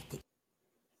doméstica.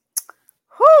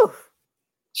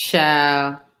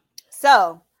 Ciao.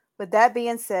 So, with that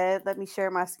being said, let me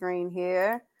share my screen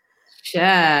here.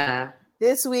 Ciao.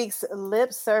 This week's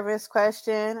lip service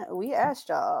question we asked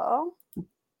y'all. Can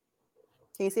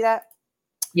you see that?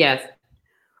 Yes.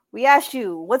 We asked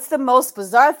you, what's the most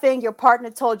bizarre thing your partner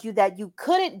told you that you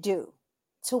couldn't do?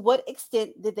 To what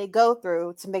extent did they go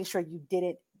through to make sure you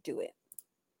didn't do it?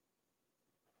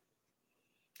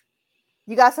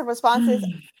 You got some responses?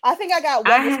 I think I got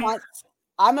one response.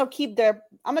 I'm gonna keep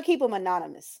them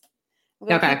anonymous.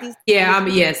 Okay. Same. I'm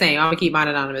gonna keep mine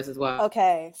anonymous as well.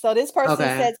 Okay. So this person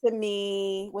said to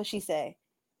me, what'd she say?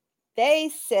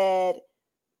 They said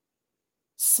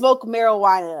smoke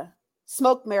marijuana.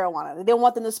 They didn't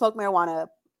want them to smoke marijuana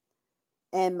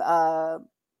and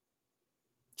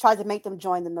tried to make them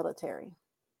join the military.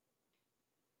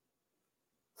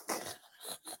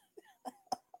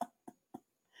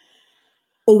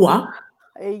 What?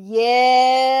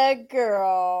 Yeah,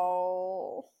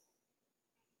 girl.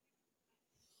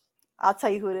 I'll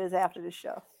tell you who it is after the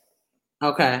show.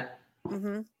 Okay.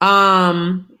 Mm-hmm.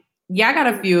 Yeah, I got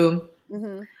a few.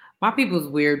 Mm-hmm. My people's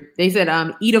weird. They said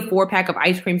eat a 4-pack of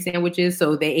ice cream sandwiches,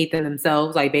 so they ate them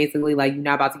themselves. Like basically, like you're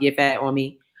not about to get fat on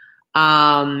me.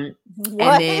 And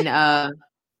then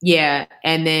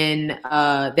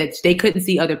that they couldn't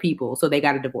see other people, so they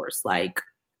got a divorce. Like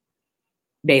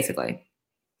basically.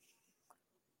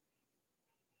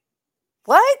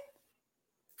 What?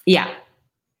 Yeah.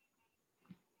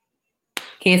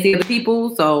 Can't see other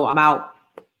people, so I'm out.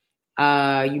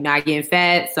 You're not getting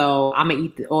fat, so I'm gonna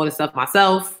eat all the stuff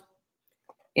myself.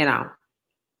 You know.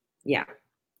 Yeah.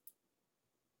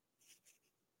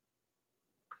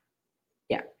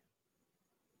 Yeah.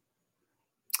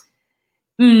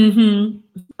 Mm-hmm.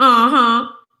 Uh-huh.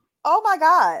 Oh my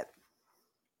God.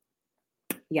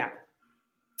 Yeah.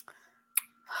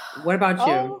 What about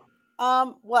you?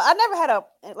 Well, I never had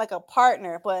a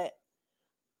partner, but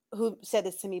who said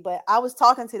this to me, but I was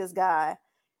talking to this guy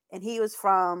and he was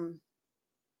from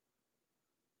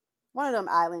one of them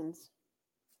islands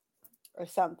or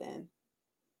something.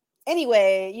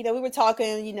 Anyway, we were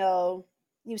talking, he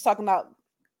was talking about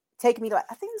taking me to,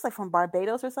 I think it was like from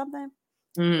Barbados or something.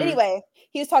 Mm-hmm. Anyway,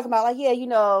 he was talking about like, yeah,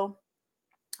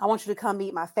 I want you to come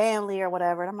meet my family or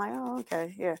whatever. And I'm like, oh,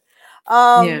 okay, yeah.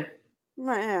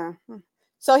 Yeah.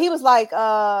 So he was like,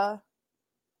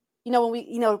 when we,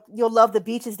 you'll love the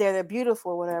beaches there. They're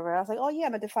beautiful, whatever. I was like, oh yeah,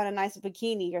 I'm going to find a nice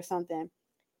bikini or something.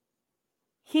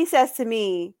 He says to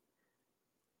me,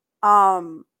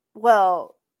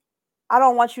 well, I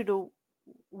don't want you to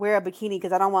wear a bikini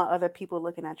because I don't want other people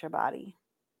looking at your body.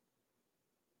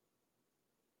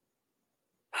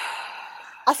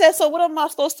 I said, so what am I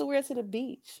supposed to wear to the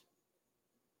beach?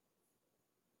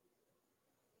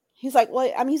 He's like,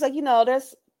 well, I mean, he's like,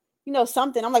 there's,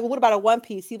 something. I'm like, well, what about a one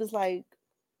piece? He was like,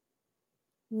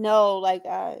 no, like,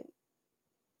 I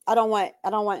don't want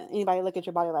anybody to look at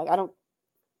your body. Like, I don't.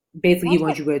 Basically, he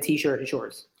wants you to wear a t-shirt and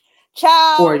shorts.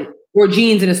 Child. Or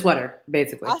jeans and a sweater,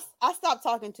 basically. I stopped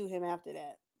talking to him after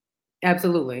that.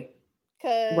 Absolutely.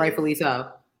 Rightfully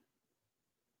so.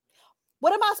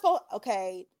 What am I supposed?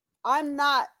 Okay, I'm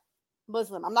not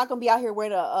Muslim. I'm not gonna be out here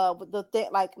wearing the thing.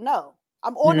 Like, no,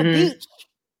 I'm on the beach.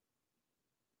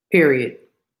 Period.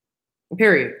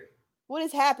 What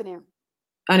is happening?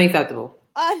 Unacceptable.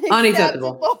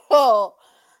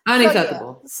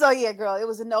 So yeah, girl, it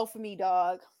was a no for me,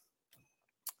 dog.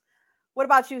 What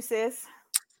about you, sis?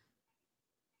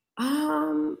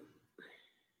 I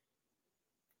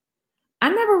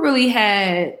never really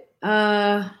had.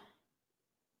 I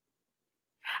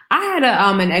had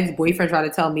an ex-boyfriend try to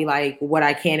tell me like what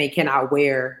I can and cannot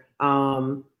wear.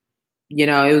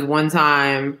 It was one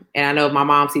time, and I know if my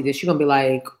mom sees this, she's gonna be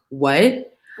like, "What?"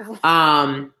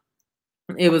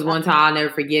 It was one time, I'll never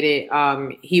forget it.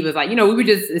 He was like, we were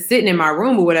just sitting in my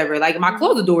room or whatever. Like my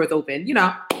closet door is open,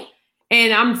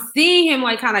 and I'm seeing him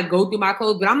like kind of go through my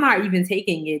clothes, but I'm not even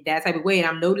taking it that type of way. And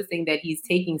I'm noticing that he's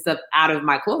taking stuff out of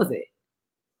my closet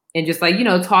and just like,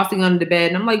 tossing under the bed.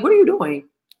 And I'm like, what are you doing?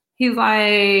 He's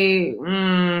like,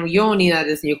 you don't need none of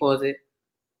this in your closet.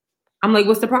 I'm like,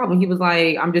 what's the problem? He was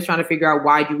like, I'm just trying to figure out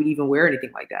why you would even wear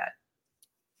anything like that.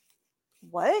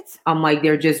 What? I'm like,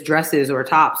 they're just dresses or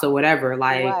tops or whatever.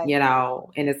 Like, right.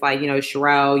 And it's like,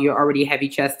 Sherelle, you're already heavy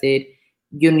chested.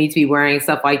 You don't need to be wearing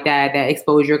stuff like that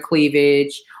expose your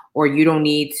cleavage, or you don't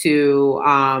need to,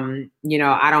 I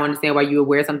don't understand why you would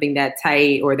wear something that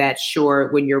tight or that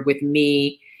short when you're with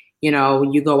me,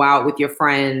 when you go out with your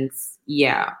friends.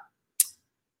 Yeah.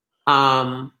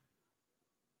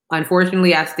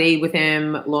 Unfortunately, I stayed with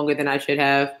him longer than I should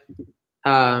have.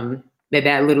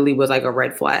 That literally was like a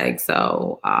red flag.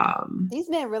 So these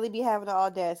men really be having the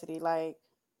audacity, like.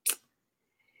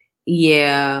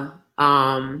 Yeah.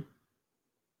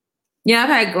 Yeah,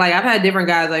 I've had different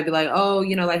guys like be like, oh,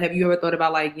 you know, like, have you ever thought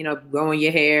about like, you know, growing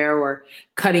your hair or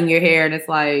cutting your hair? And it's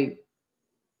like,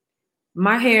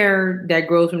 my hair that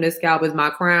grows from this scalp is my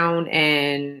crown,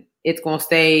 and it's gonna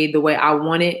stay the way I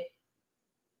want it.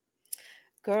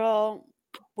 Girl,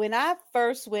 when I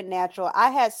first went natural,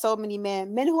 I had so many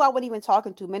men who I wasn't even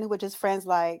talking to, men who were just friends.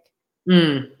 Like, are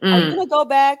you gonna go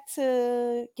back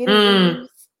to getting weaves?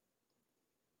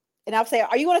 And I'll say,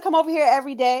 are you gonna come over here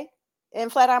every day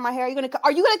and flat iron my hair? Are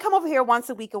you gonna come over here once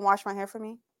a week and wash my hair for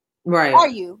me? Right? Are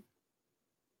you?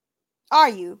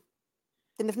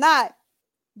 Then if not,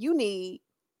 you need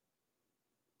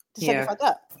to shut the fuck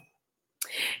up.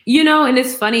 You know, and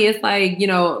it's funny. It's like, you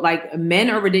know, like men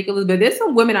are ridiculous, but there's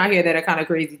some women out here that are kind of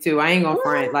crazy too. I ain't gonna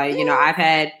front. Like, you know, I've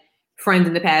had friends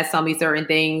in the past tell me certain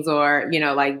things, or, you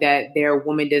know, like that their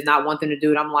woman does not want them to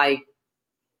do it. I'm like,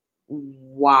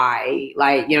 why?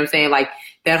 Like, you know what I'm saying? Like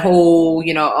that whole,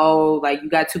 you know, oh, like you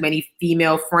got too many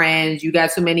female friends, you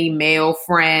got too many male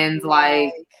friends.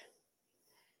 Like,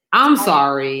 I'm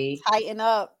sorry. Tighten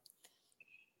up.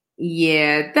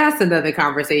 Yeah, that's another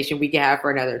conversation we can have for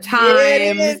another time.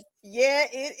 Yeah,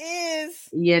 it is.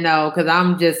 You know, because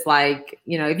I'm just like,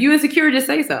 you know, if you're insecure, just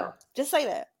say so. Just say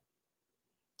that.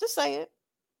 Just say it.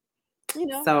 You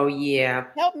know. So yeah.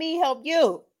 Help me help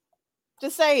you.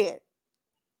 Just say it.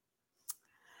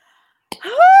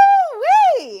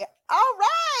 Woo-wee! All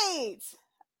right.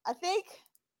 I think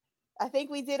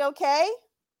we did okay.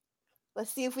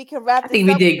 Let's see if we can wrap this up. I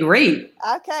think we did great.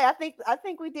 Okay, I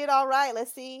think we did all right.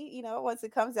 Let's see, you know, once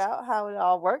it comes out, how it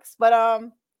all works. But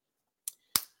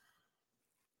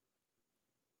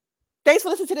thanks for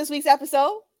listening to this week's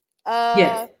episode.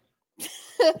 Yes.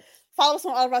 Follow us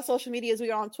on all of our social medias. We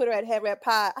are on Twitter at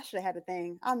HeadRapPod. I should have had a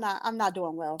thing. I'm not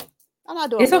doing well.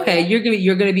 It's okay.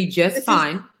 You're gonna be just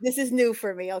fine. This is new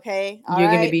for me. Okay. You're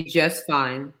gonna be just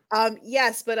fine.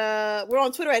 Yes, but we're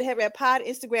on Twitter at HeadRapPod,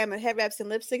 Instagram at HeadRaps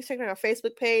and Lipsticks. Check out our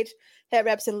Facebook page,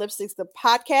 HeadRaps and Lipsticks, the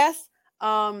podcast.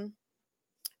 Go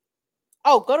to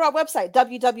our website,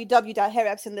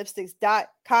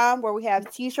 www.headrapsandlipsticks.com, where we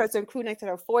have t-shirts and crew necks that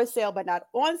are for sale but not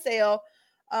on sale.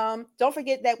 Don't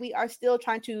forget that we are still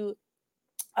trying to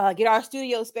get our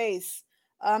studio space.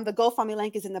 The GoFundMe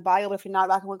link is in the bio, but if you're not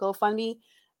rocking with GoFundMe,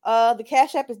 the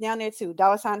Cash App is down there too,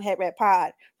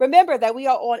 $HeadRapPod. Remember that we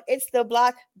are on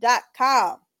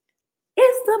itstheblock.com.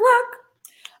 It's the block.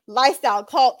 Lifestyle,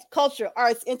 culture,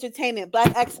 arts, entertainment,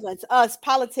 Black excellence, us,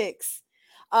 politics.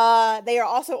 They are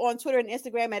also on Twitter and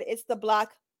Instagram at itstheblock_.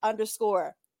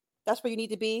 That's where you need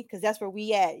to be, because that's where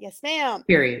we at. Yes, ma'am.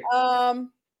 Period.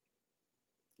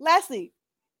 Lastly,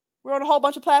 we're on a whole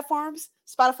bunch of platforms: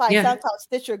 Spotify, SoundCloud,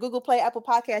 Stitcher, Google Play, Apple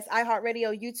Podcasts,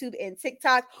 iHeartRadio, YouTube, and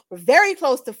TikTok. We're very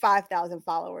close to 5,000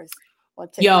 followers on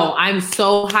TikTok. Yo, I'm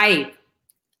so hyped.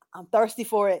 I'm thirsty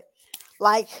for it.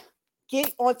 Like,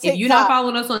 get on TikTok. If you're not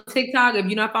following us on TikTok, if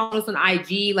you're not following us on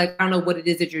IG, like, I don't know what it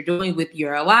is that you're doing with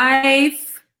your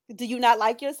life. Do you not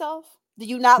like yourself? Do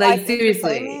you not like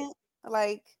seriously?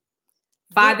 Like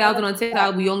 5,000 on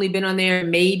TikTok. We only been on there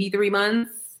maybe 3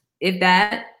 months, if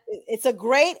that. It's a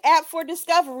great app for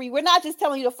discovery. We're not just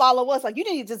telling you to follow us. Like, you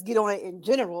need to just get on it in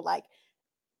general. Like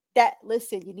that.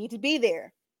 Listen, you need to be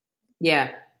there.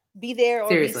 Yeah. Be there or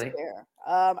seriously. Be there.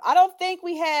 I don't think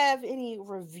we have any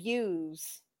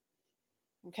reviews.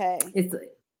 Okay. It's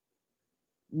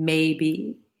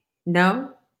maybe.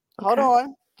 No. Hold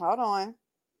on. No.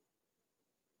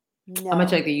 I'm gonna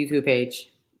check the YouTube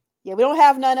page. Yeah, we don't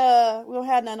have none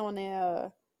on the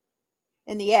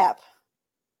in the app.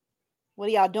 What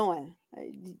are y'all doing?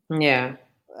 Yeah.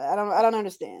 I don't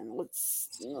understand. What's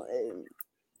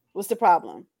the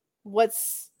problem?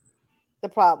 What's the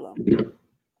problem?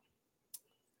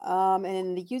 And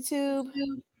in the YouTube,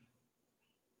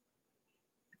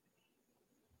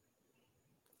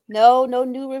 no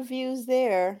new reviews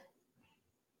there.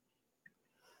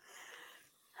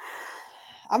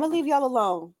 I'm gonna leave y'all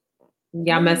alone.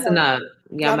 Y'all messing up.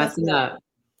 Y'all messing up.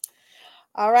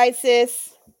 All right,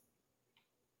 sis.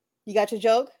 You got your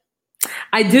joke?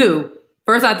 I do.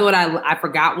 First, I thought I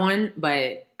forgot one,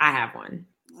 but I have one.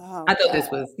 Oh, I thought this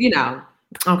was,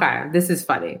 okay, this is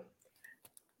funny.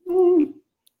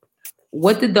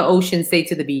 What did the ocean say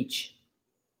to the beach?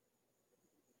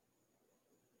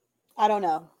 I don't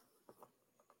know.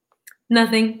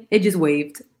 Nothing. It just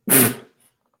waved.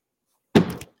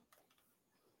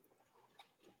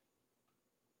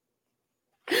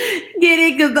 Get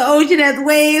it? Because the ocean has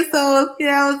waves, so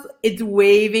it's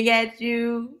waving at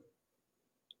you.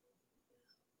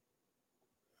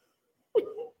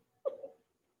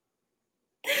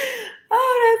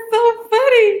 Oh, that's so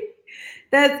funny.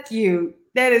 That's cute.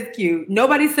 That is cute.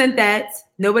 Nobody sent that.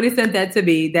 Nobody sent that to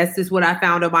me. That's just what I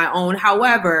found on my own.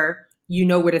 However, you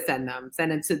know where to send them.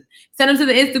 Send them to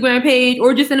the Instagram page,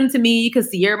 or just send them to me because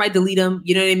Sierra might delete them.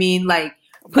 You know what I mean? Like,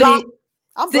 I'm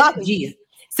blocking you.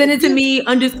 Send it to me.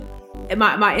 My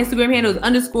Instagram handle is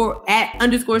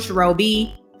 _@_Sherelle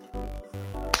B.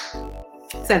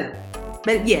 Send them.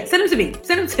 But yeah, send them to me.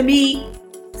 Send them to me.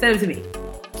 Send them to me.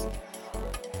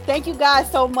 Thank you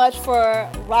guys so much for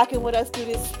rocking with us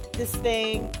through this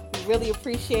thing. We really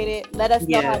appreciate it. Let us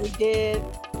know how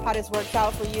this works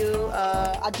out for you.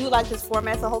 I do like this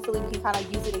format, so hopefully we can kind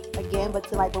of use it again, but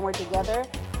to like when we're together,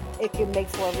 it can make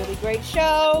for a really great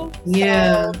show.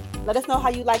 Yeah. So let us know how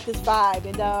you like this vibe,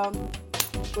 and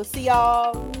we'll see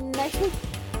y'all next week.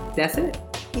 That's it.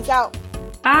 Peace out.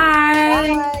 Bye.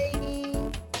 Bye.